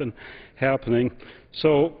from happening.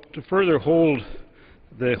 So to further hold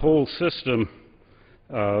the whole system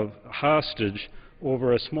hostage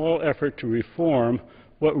over a small effort to reform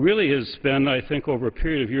what really has been, I think, over a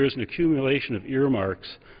period of years, an accumulation of earmarks.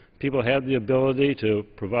 People had the ability to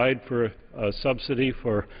provide for a subsidy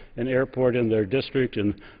for an airport in their district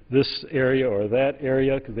in this area or that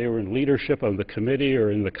area because they were in leadership of the committee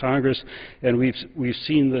or in the Congress, and we've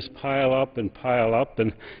seen this pile up, and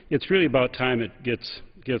it's really about time it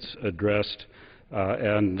gets addressed.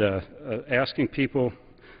 Asking people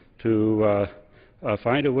to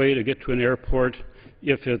find a way to get to an airport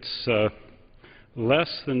if it's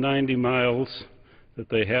less than 90 miles, that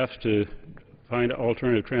they have to find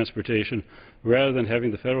alternative transportation rather than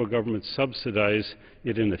having the federal government subsidize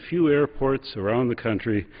it in a few airports around the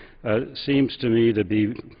country seems to me to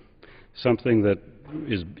be something that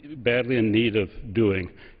is badly in need of doing.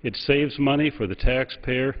 It saves money for the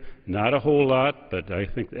taxpayer, not a whole lot, but I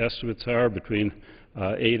think the estimates are between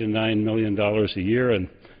 $8 and $9 million a year, and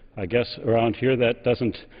I guess around here that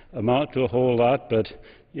doesn't amount to a whole lot, but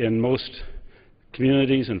in most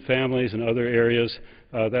communities and families and other areas,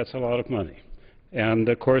 that's a lot of money. And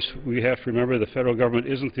of course, we have to remember the federal government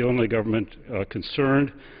isn't the only government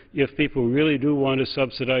concerned. If people really do want to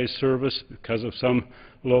subsidize service because of some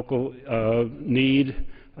local need,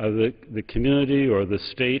 the community or the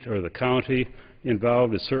state or the county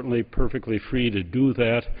involved is certainly perfectly free to do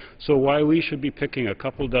that. So why we should be picking a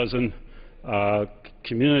couple dozen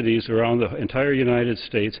communities around the entire United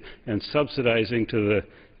States and subsidizing to the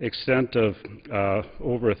extent of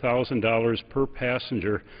over $1,000 per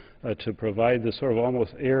passenger to provide this sort of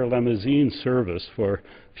almost air limousine service for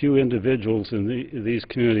few individuals in these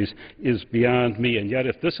communities is beyond me. And yet,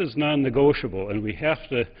 if this is non-negotiable and we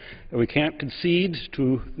can't concede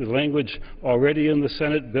to the language already in the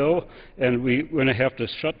Senate bill, and we're going to have to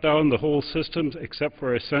shut down the whole system except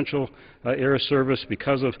for essential air service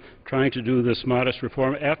because of trying to do this modest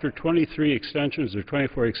reform, after 23 extensions or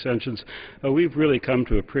 24 extensions, we've really come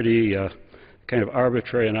to a pretty kind of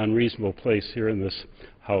arbitrary and unreasonable place here in this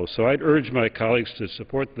House. So I'd urge my colleagues to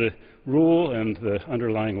support the rule and the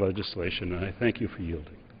underlying legislation, and I thank you for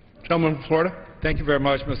yielding. Gentleman from Florida. Thank you very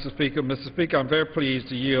much, Mr. Speaker. Mr. Speaker, I'm very pleased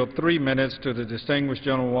to yield 3 minutes to the distinguished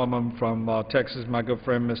gentlewoman from Texas, my good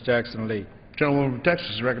friend, Ms. Jackson Lee. Gentlewoman from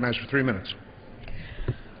Texas is recognized for 3 minutes.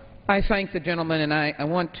 I thank the gentleman, and I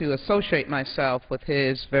want to associate myself with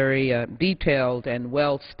his very detailed and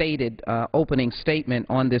well-stated opening statement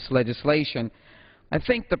on this legislation. I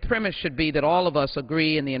think the premise should be that all of us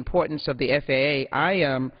agree in the importance of the FAA.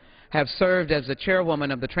 I have served as the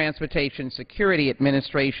chairwoman of the Transportation Security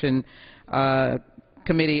Administration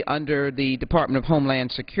Committee under the Department of Homeland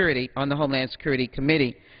Security, on the Homeland Security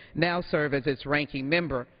Committee, now serve as its ranking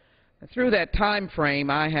member. Through that time frame,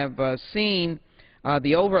 I have seen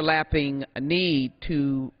the overlapping need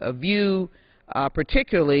to view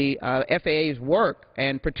particularly FAA's work,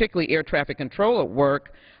 and particularly air traffic controller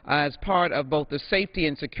work, as part of both the safety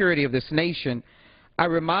and security of this nation. I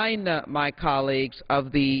remind my colleagues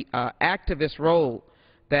of the activist role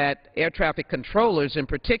that air traffic controllers in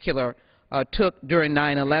particular took during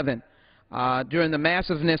 9/11. During the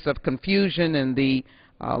massiveness of confusion and the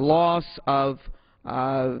loss of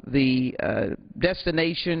the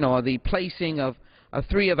destination or the placing of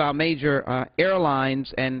three of our major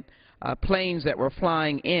airlines and planes that were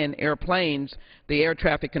flying in, airplanes. The air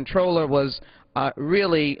traffic controller was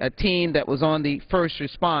really a team that was on the first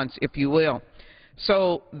response, if you will.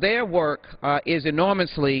 So their work is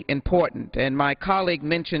enormously important, and my colleague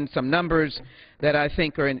mentioned some numbers that I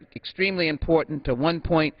think are extremely important.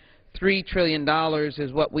 $1.3 trillion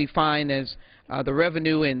is what we find as the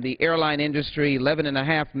revenue in the airline industry,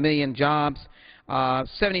 11.5 million jobs,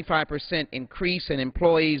 75% increase in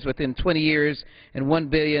employees within 20 years, and 1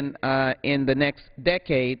 billion in the next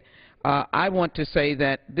decade. I want to say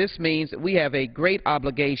that this means that we have a great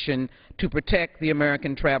obligation to protect the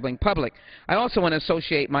American traveling public. I also want to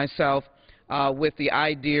associate myself with the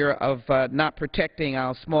idea of not protecting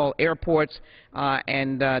our small airports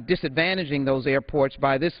and disadvantaging those airports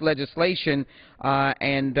by this legislation.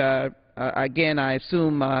 Again, I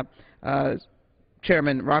assume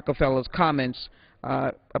Chairman Rockefeller's comments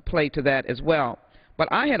play to that as well. But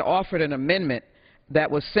I had offered an amendment that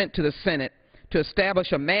was sent to the Senate to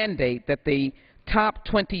establish a mandate that the top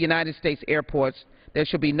 20 United States airports, there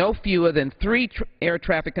should be no fewer than 3 air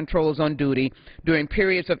traffic controllers on duty during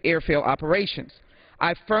periods of airfield operations.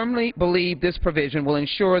 I firmly believe this provision will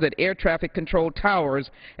ensure that air traffic control towers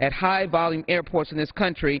at high-volume airports in this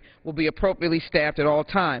country will be appropriately staffed at all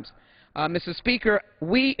times. Mr. Speaker,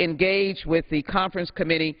 we engage with the conference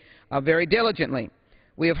committee very diligently.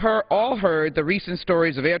 We have all heard the recent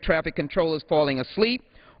stories of air traffic controllers falling asleep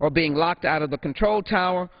or being locked out of the control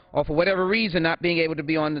tower, or for whatever reason not being able to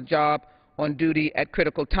be on the job on duty at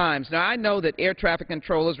critical times. Now, I know that air traffic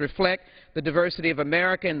controllers reflect the diversity of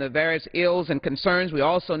America and the various ills and concerns. We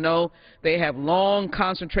also know they have long,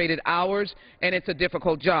 concentrated hours, and it's a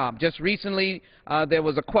difficult job. Just recently, there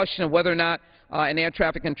was a question of whether or not an air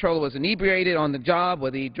traffic controller was inebriated on the job,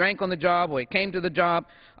 whether he drank on the job, or he came to the job,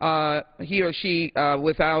 he or she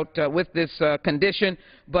with this condition.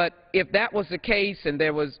 But if that was the case and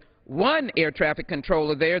there was one air traffic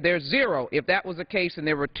controller there, there's 0. If that was the case and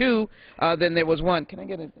there were 2, then there was 1. Can I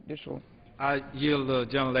get an additional? I yield the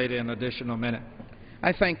gentlelady an additional minute.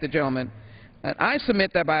 I thank the gentleman. I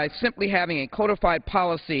submit that by simply having a codified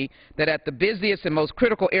policy that at the busiest and most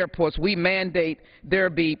critical airports we mandate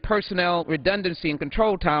there be personnel redundancy in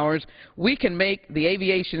control towers, we can make the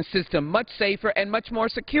aviation system much safer and much more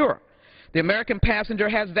secure. The American passenger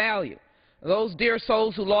has value. Those dear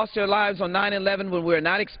souls who lost their lives on 9/11 when we were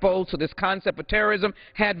not exposed to this concept of terrorism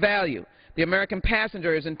had value. The American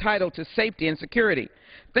passenger is entitled to safety and security.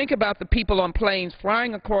 Think about the people on planes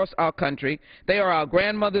flying across our country. They are our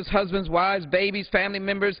grandmothers, husbands, wives, babies, family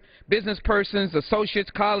members, business persons, associates,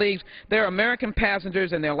 colleagues. They're American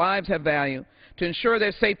passengers and their lives have value. To ensure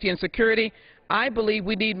their safety and security, I believe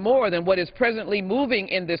we need more than what is presently moving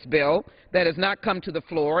in this bill that has not come to the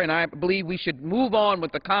floor, and I believe we should move on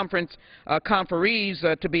with the conferees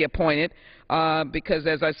to be appointed because,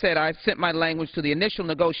 as I said, I sent my language to the initial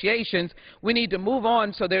negotiations. We need to move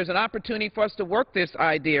on so there's an opportunity for us to work this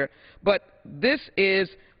idea. But this is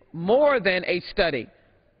more than a study.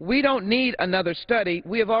 We don't need another study.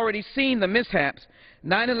 We have already seen the mishaps.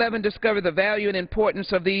 9/11 discovered the value and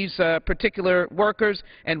importance of these particular workers,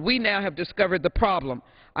 and we now have discovered the problem.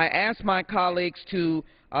 I ask my colleagues to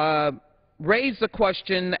raise the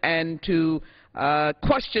question and to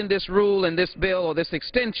question this rule and this bill or this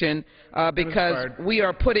extension because we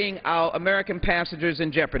are putting our American passengers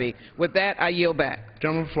in jeopardy. With that, I yield back.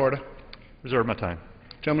 Gentleman from Florida. Reserve my time.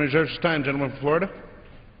 Gentleman reserves his time. Gentleman from Florida.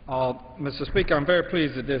 Mr. Speaker, I'm very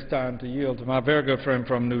pleased at this time to yield to my very good friend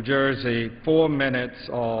from New Jersey 4 minutes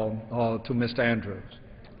to Mr. Andrews.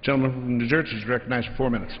 Gentleman from New Jersey is recognized for 4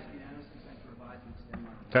 minutes.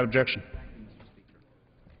 Without objection.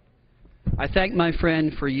 I thank my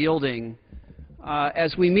friend for yielding.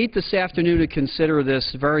 As we meet this afternoon to consider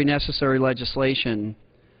this very necessary legislation,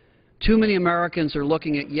 too many Americans are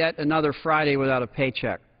looking at yet another Friday without a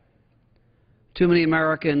paycheck. Too many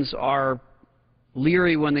Americans are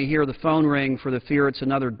leery when they hear the phone ring for the fear it's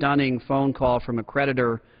another dunning phone call from a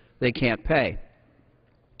creditor they can't pay.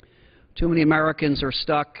 Too many Americans are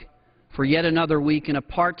stuck for yet another week in a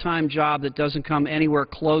part-time job that doesn't come anywhere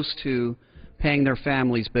close to paying their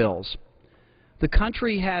family's bills. The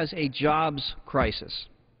country has a jobs crisis.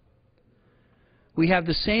 We have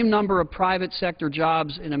the same number of private sector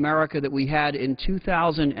jobs in America that we had in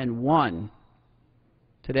 2001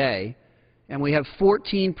 today, and we have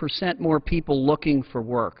 14% more people looking for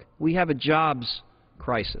work. We have a jobs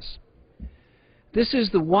crisis. This is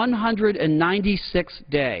the 196th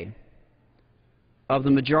day of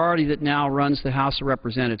the majority that now runs the House of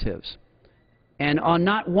Representatives. And on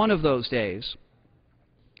not one of those days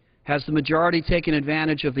has the majority taken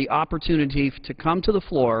advantage of the opportunity to come to the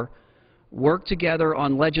floor work together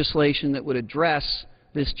on legislation that would address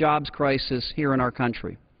this jobs crisis here in our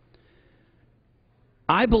country.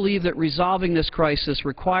 I believe that resolving this crisis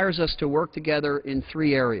requires us to work together in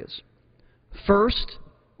three areas. First,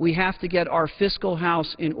 we have to get our fiscal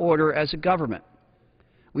house in order as a government.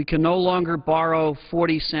 We can no longer borrow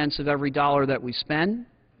 40 cents of every dollar that we spend,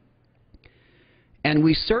 and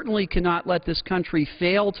we certainly cannot let this country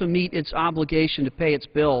fail to meet its obligation to pay its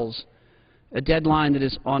bills, a deadline that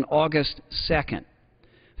is on August 2nd.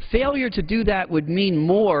 Failure to do that would mean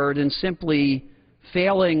more than simply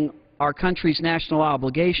failing our country's national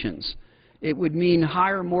obligations. It would mean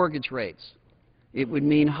higher mortgage rates. It would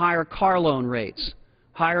mean higher car loan rates,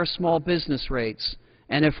 higher small business rates,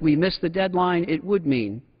 and if we miss the deadline, it would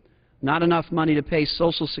mean not enough money to pay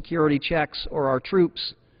Social Security checks or our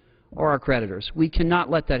troops or our creditors. We cannot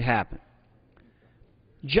let that happen.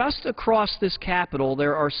 Just across this Capitol,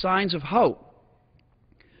 there are signs of hope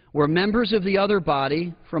where members of the other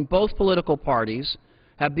body from both political parties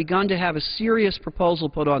have begun to have a serious proposal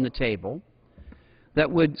put on the table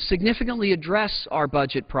that would significantly address our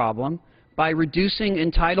budget problem by reducing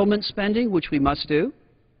entitlement spending, which we must do,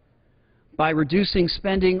 by reducing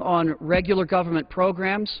spending on regular government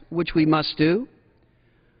programs, which we must do,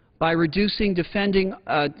 by reducing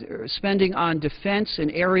spending on defense in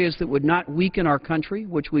areas that would not weaken our country,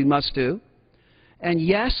 which we must do, and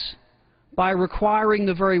yes, by requiring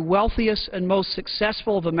the very wealthiest and most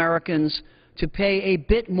successful of Americans to pay a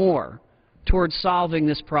bit more towards solving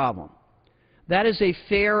this problem. That is a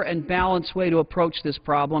fair and balanced way to approach this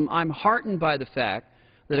problem. I'm heartened by the fact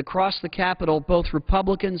that across the Capitol, both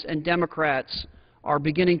Republicans and Democrats are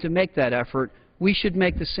beginning to make that effort. We should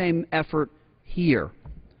make the same effort here,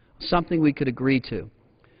 something we could agree to.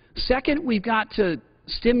 Second, we've got to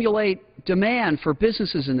stimulate demand for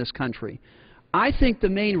businesses in this country. I think the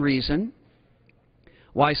main reason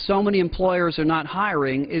why so many employers are not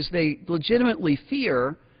hiring is they legitimately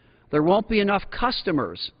fear there won't be enough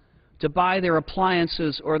customers to buy their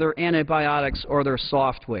appliances or their antibiotics or their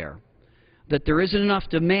software, that there isn't enough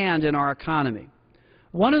demand in our economy.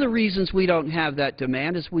 One of the reasons we don't have that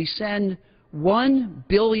demand is we send $1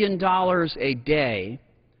 billion a day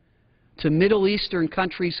to Middle Eastern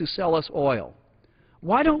countries who sell us oil.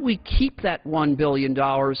 Why don't we keep that $1 billion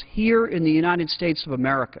here in the United States of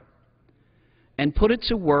America and put it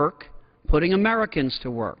to work, putting Americans to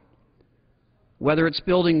work, whether it's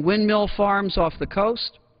building windmill farms off the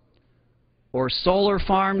coast or solar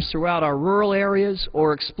farms throughout our rural areas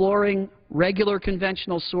or exploring regular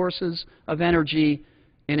conventional sources of energy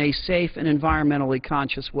in a safe and environmentally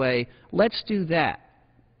conscious way. Let's do that.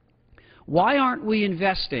 Why aren't we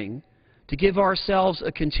investing to give ourselves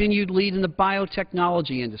a continued lead in the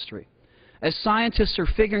biotechnology industry? As scientists are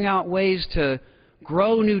figuring out ways to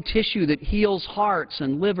grow new tissue that heals hearts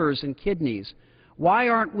and livers and kidneys, why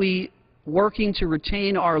aren't we working to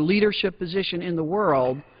retain our leadership position in the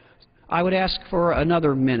world? I would ask for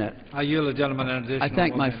another minute. I yield the gentleman an additional. I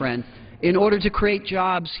thank my friend. In order to create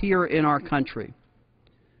jobs here in our country.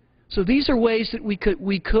 So these are ways that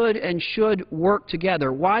we could and should work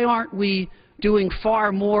together. Why aren't we doing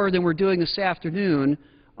far more than we're doing this afternoon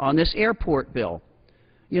on this airport bill?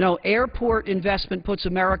 You know, airport investment puts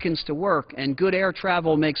Americans to work, and good air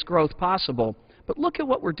travel makes growth possible. But look at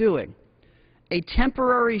what we're doing. A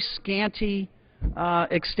temporary, scanty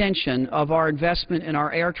extension of our investment in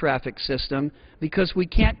our air traffic system because we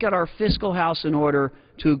can't get our fiscal house in order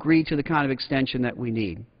to agree to the kind of extension that we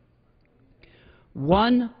need.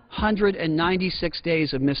 196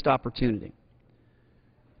 days of missed opportunity.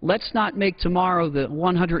 Let's not make tomorrow the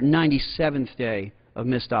 197th day of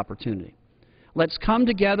missed opportunity. Let's come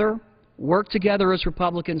together, work together as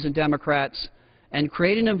Republicans and Democrats, and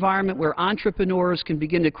create an environment where entrepreneurs can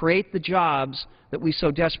begin to create the jobs that we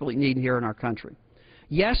so desperately need here in our country.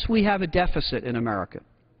 Yes, we have a deficit in America.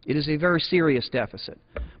 It is a very serious deficit.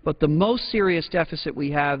 But the most serious deficit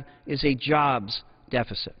we have is a jobs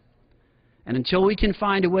deficit. And until we can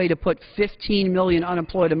find a way to put 15 million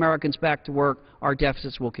unemployed Americans back to work, our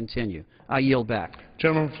deficits will continue. I yield back.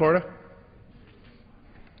 Gentleman from Florida.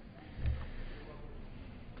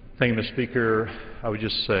 Thank you, Mr. Speaker. I would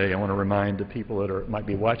just say I want to remind the people that might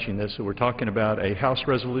be watching this that we're talking about a House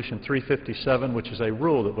Resolution 357, which is a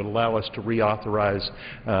rule that would allow us to reauthorize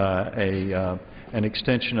an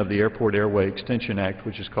extension of the Airport Airway Extension Act,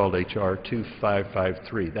 which is called H.R.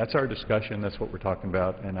 2553. That's our discussion. That's what we're talking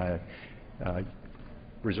about, and I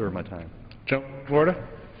reserve my time. Gentleman from Florida.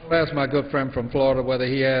 I'll ask my good friend from Florida whether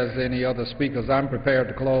he has any other speakers. I'm prepared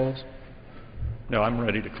to close. No, I'm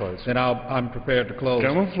ready to close. Then I'm prepared to close.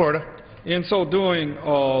 Gentleman from Florida. In so doing,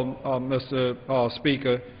 Mr.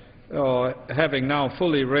 Speaker, having now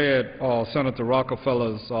fully read Senator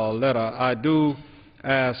Rockefeller's letter, I do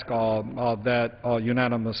ask that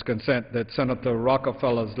unanimous consent that Senator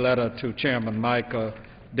Rockefeller's letter to Chairman Mica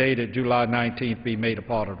dated July 19th be made a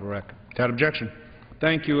part of the record. Without objection.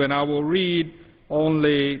 Thank you, and I will read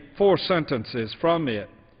only 4 sentences from it.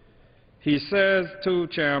 He says to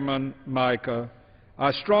Chairman Mica,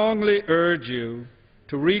 I strongly urge you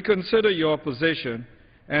to reconsider your position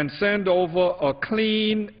and send over a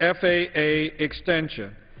clean FAA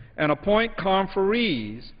extension and appoint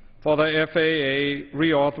conferees for the FAA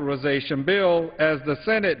reauthorization bill as the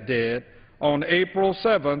Senate did on April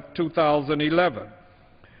 7, 2011,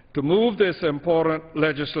 to move this important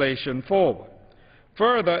legislation forward.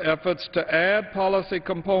 Further efforts to add policy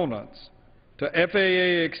components to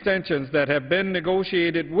FAA extensions that have been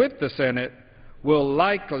negotiated with the Senate will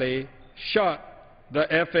likely shut the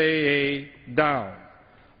FAA down.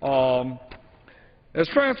 As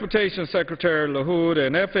Transportation Secretary LaHood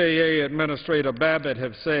and FAA Administrator Babbitt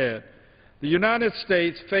have said, the United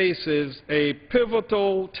States faces a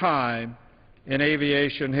pivotal time in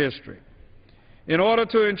aviation history. In order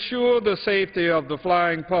to ensure the safety of the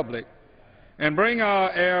flying public and bring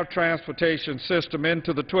our air transportation system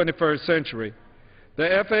into the 21st century,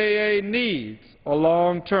 the FAA needs a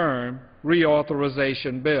long-term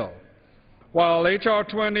reauthorization bill. While H.R.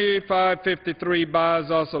 2553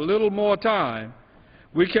 buys us a little more time,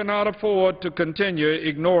 we cannot afford to continue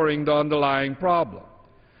ignoring the underlying problem.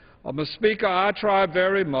 Mr. Speaker, I try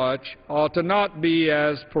very much to not be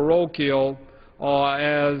as parochial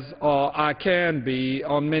as I can be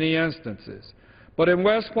on many instances. But in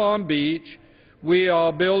West Palm Beach, we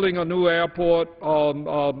are building a new airport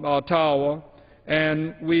tower,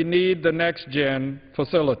 and we need the next-gen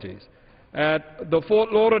facilities. At the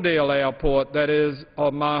Fort Lauderdale Airport, that is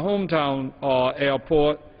my hometown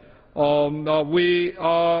airport, we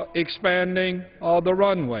are expanding the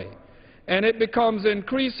runway. And it becomes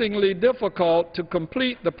increasingly difficult to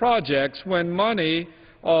complete the projects when money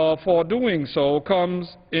for doing so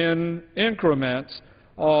comes in increments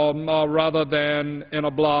rather than in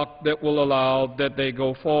a block that will allow that they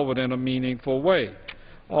go forward in a meaningful way.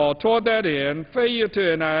 Toward that end, failure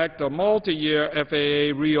to enact a multi-year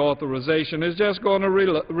FAA reauthorization is just going to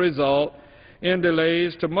result in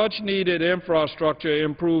delays to much-needed infrastructure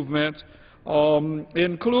improvements,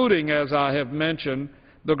 including, as I have mentioned,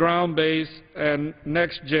 the ground-based and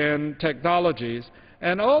next-gen technologies,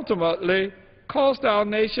 and ultimately cost our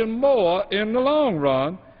nation more in the long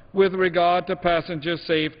run with regard to passenger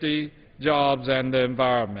safety, jobs, and the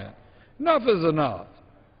environment. Enough is enough.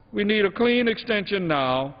 We need a clean extension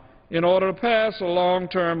now in order to pass a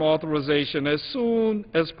long-term authorization as soon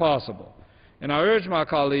as possible. And I urge my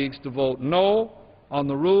colleagues to vote no on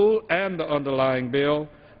the rule and the underlying bill.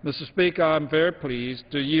 Mr. Speaker, I'm very pleased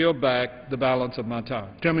to yield back the balance of my time.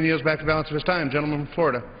 The gentleman yields back the balance of his time. Gentleman from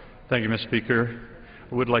Florida. Thank you, Mr. Speaker.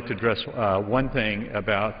 I would like to address one thing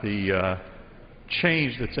about the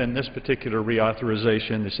change that's in this particular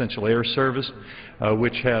reauthorization, the Essential Air Service,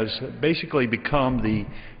 which has basically become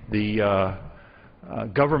the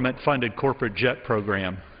government-funded corporate jet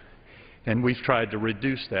program, and we've tried to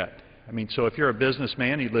reduce that. I mean, so if you're a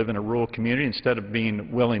businessman, you live in a rural community, instead of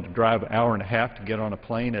being willing to drive an hour and a half to get on a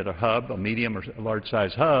plane at a hub, a medium or a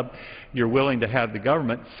large-size hub, you're willing to have the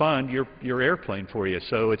government fund your airplane for you.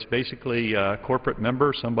 So it's basically a corporate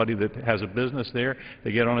member, somebody that has a business there.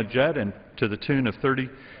 They get on a jet, and to the tune of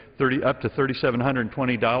up to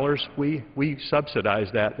 $3,720, we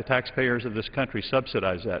subsidize that. The taxpayers of this country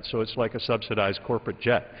subsidize that. So it's like a subsidized corporate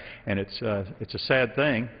jet, and it's a sad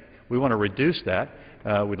thing. We want to reduce that.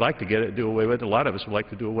 We'd like to do away with it. A lot of us would like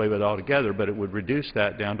to do away with it altogether, but it would reduce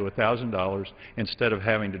that down to $1,000 instead of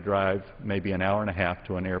having to drive maybe an hour and a half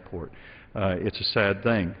to an airport. It's a sad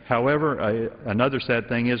thing. However, another sad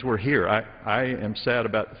thing is we're here. I am sad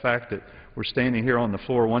about the fact that we're standing here on the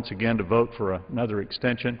floor once again to vote for another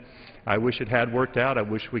extension. I wish it had worked out. I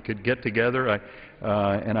wish we could get together,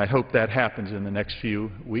 and I hope that happens in the next few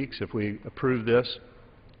weeks if we approve this.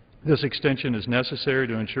 This extension is necessary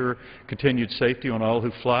to ensure continued safety on all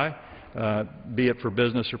who fly, be it for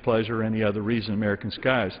business or pleasure or any other reason in American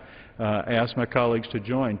skies. I ask my colleagues to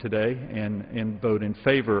join today and vote in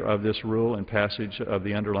favor of this rule and passage of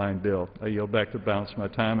the underlying bill. I yield back the balance of my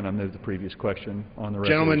time, and I move the previous question on the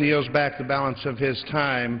resolution. Gentleman yields back the balance of his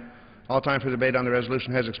time. All time for debate on the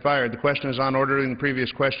resolution has expired. The question is on ordering the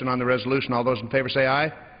previous question on the resolution. All those in favor say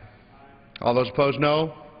aye. All those opposed,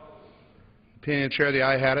 no. Opinion of the Chair, the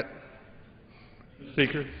aye had it.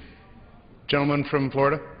 Speaker. Gentleman from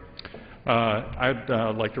Florida.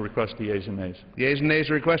 I'd like to request the yeas and nays. The yeas and nays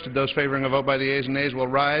are requested. Those favoring a vote by the yeas and nays will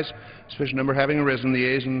rise. Sufficient number having arisen, the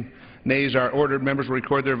yeas and nays are ordered. Members will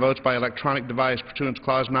record their votes by electronic device. Pursuant to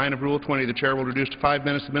Clause 9 of Rule 20, the Chair will reduce to 5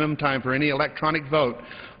 minutes the minimum time for any electronic vote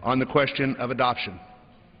on the question of adoption.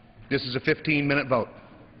 This is a 15-minute vote.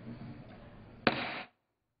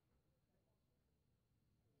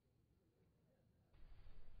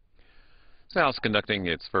 The House conducting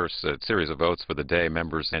its first series of votes for the day.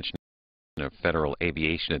 Members' attention of Federal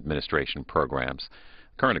Aviation Administration programs.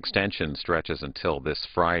 Current extension stretches until this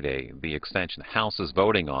Friday. The extension the House is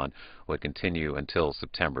voting on would continue until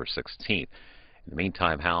September 16th. In the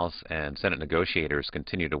meantime, House and Senate negotiators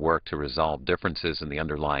continue to work to resolve differences in the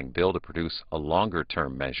underlying bill to produce a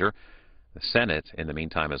longer-term measure. The Senate, in the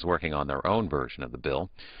meantime, is working on their own version of the bill.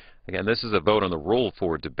 Again, this is a vote on the rule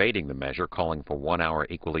for debating the measure, calling for 1 hour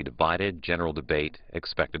equally divided. General debate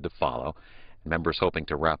expected to follow. Members hoping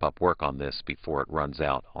to wrap up work on this before it runs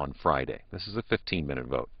out on Friday. This is a 15-minute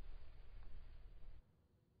vote.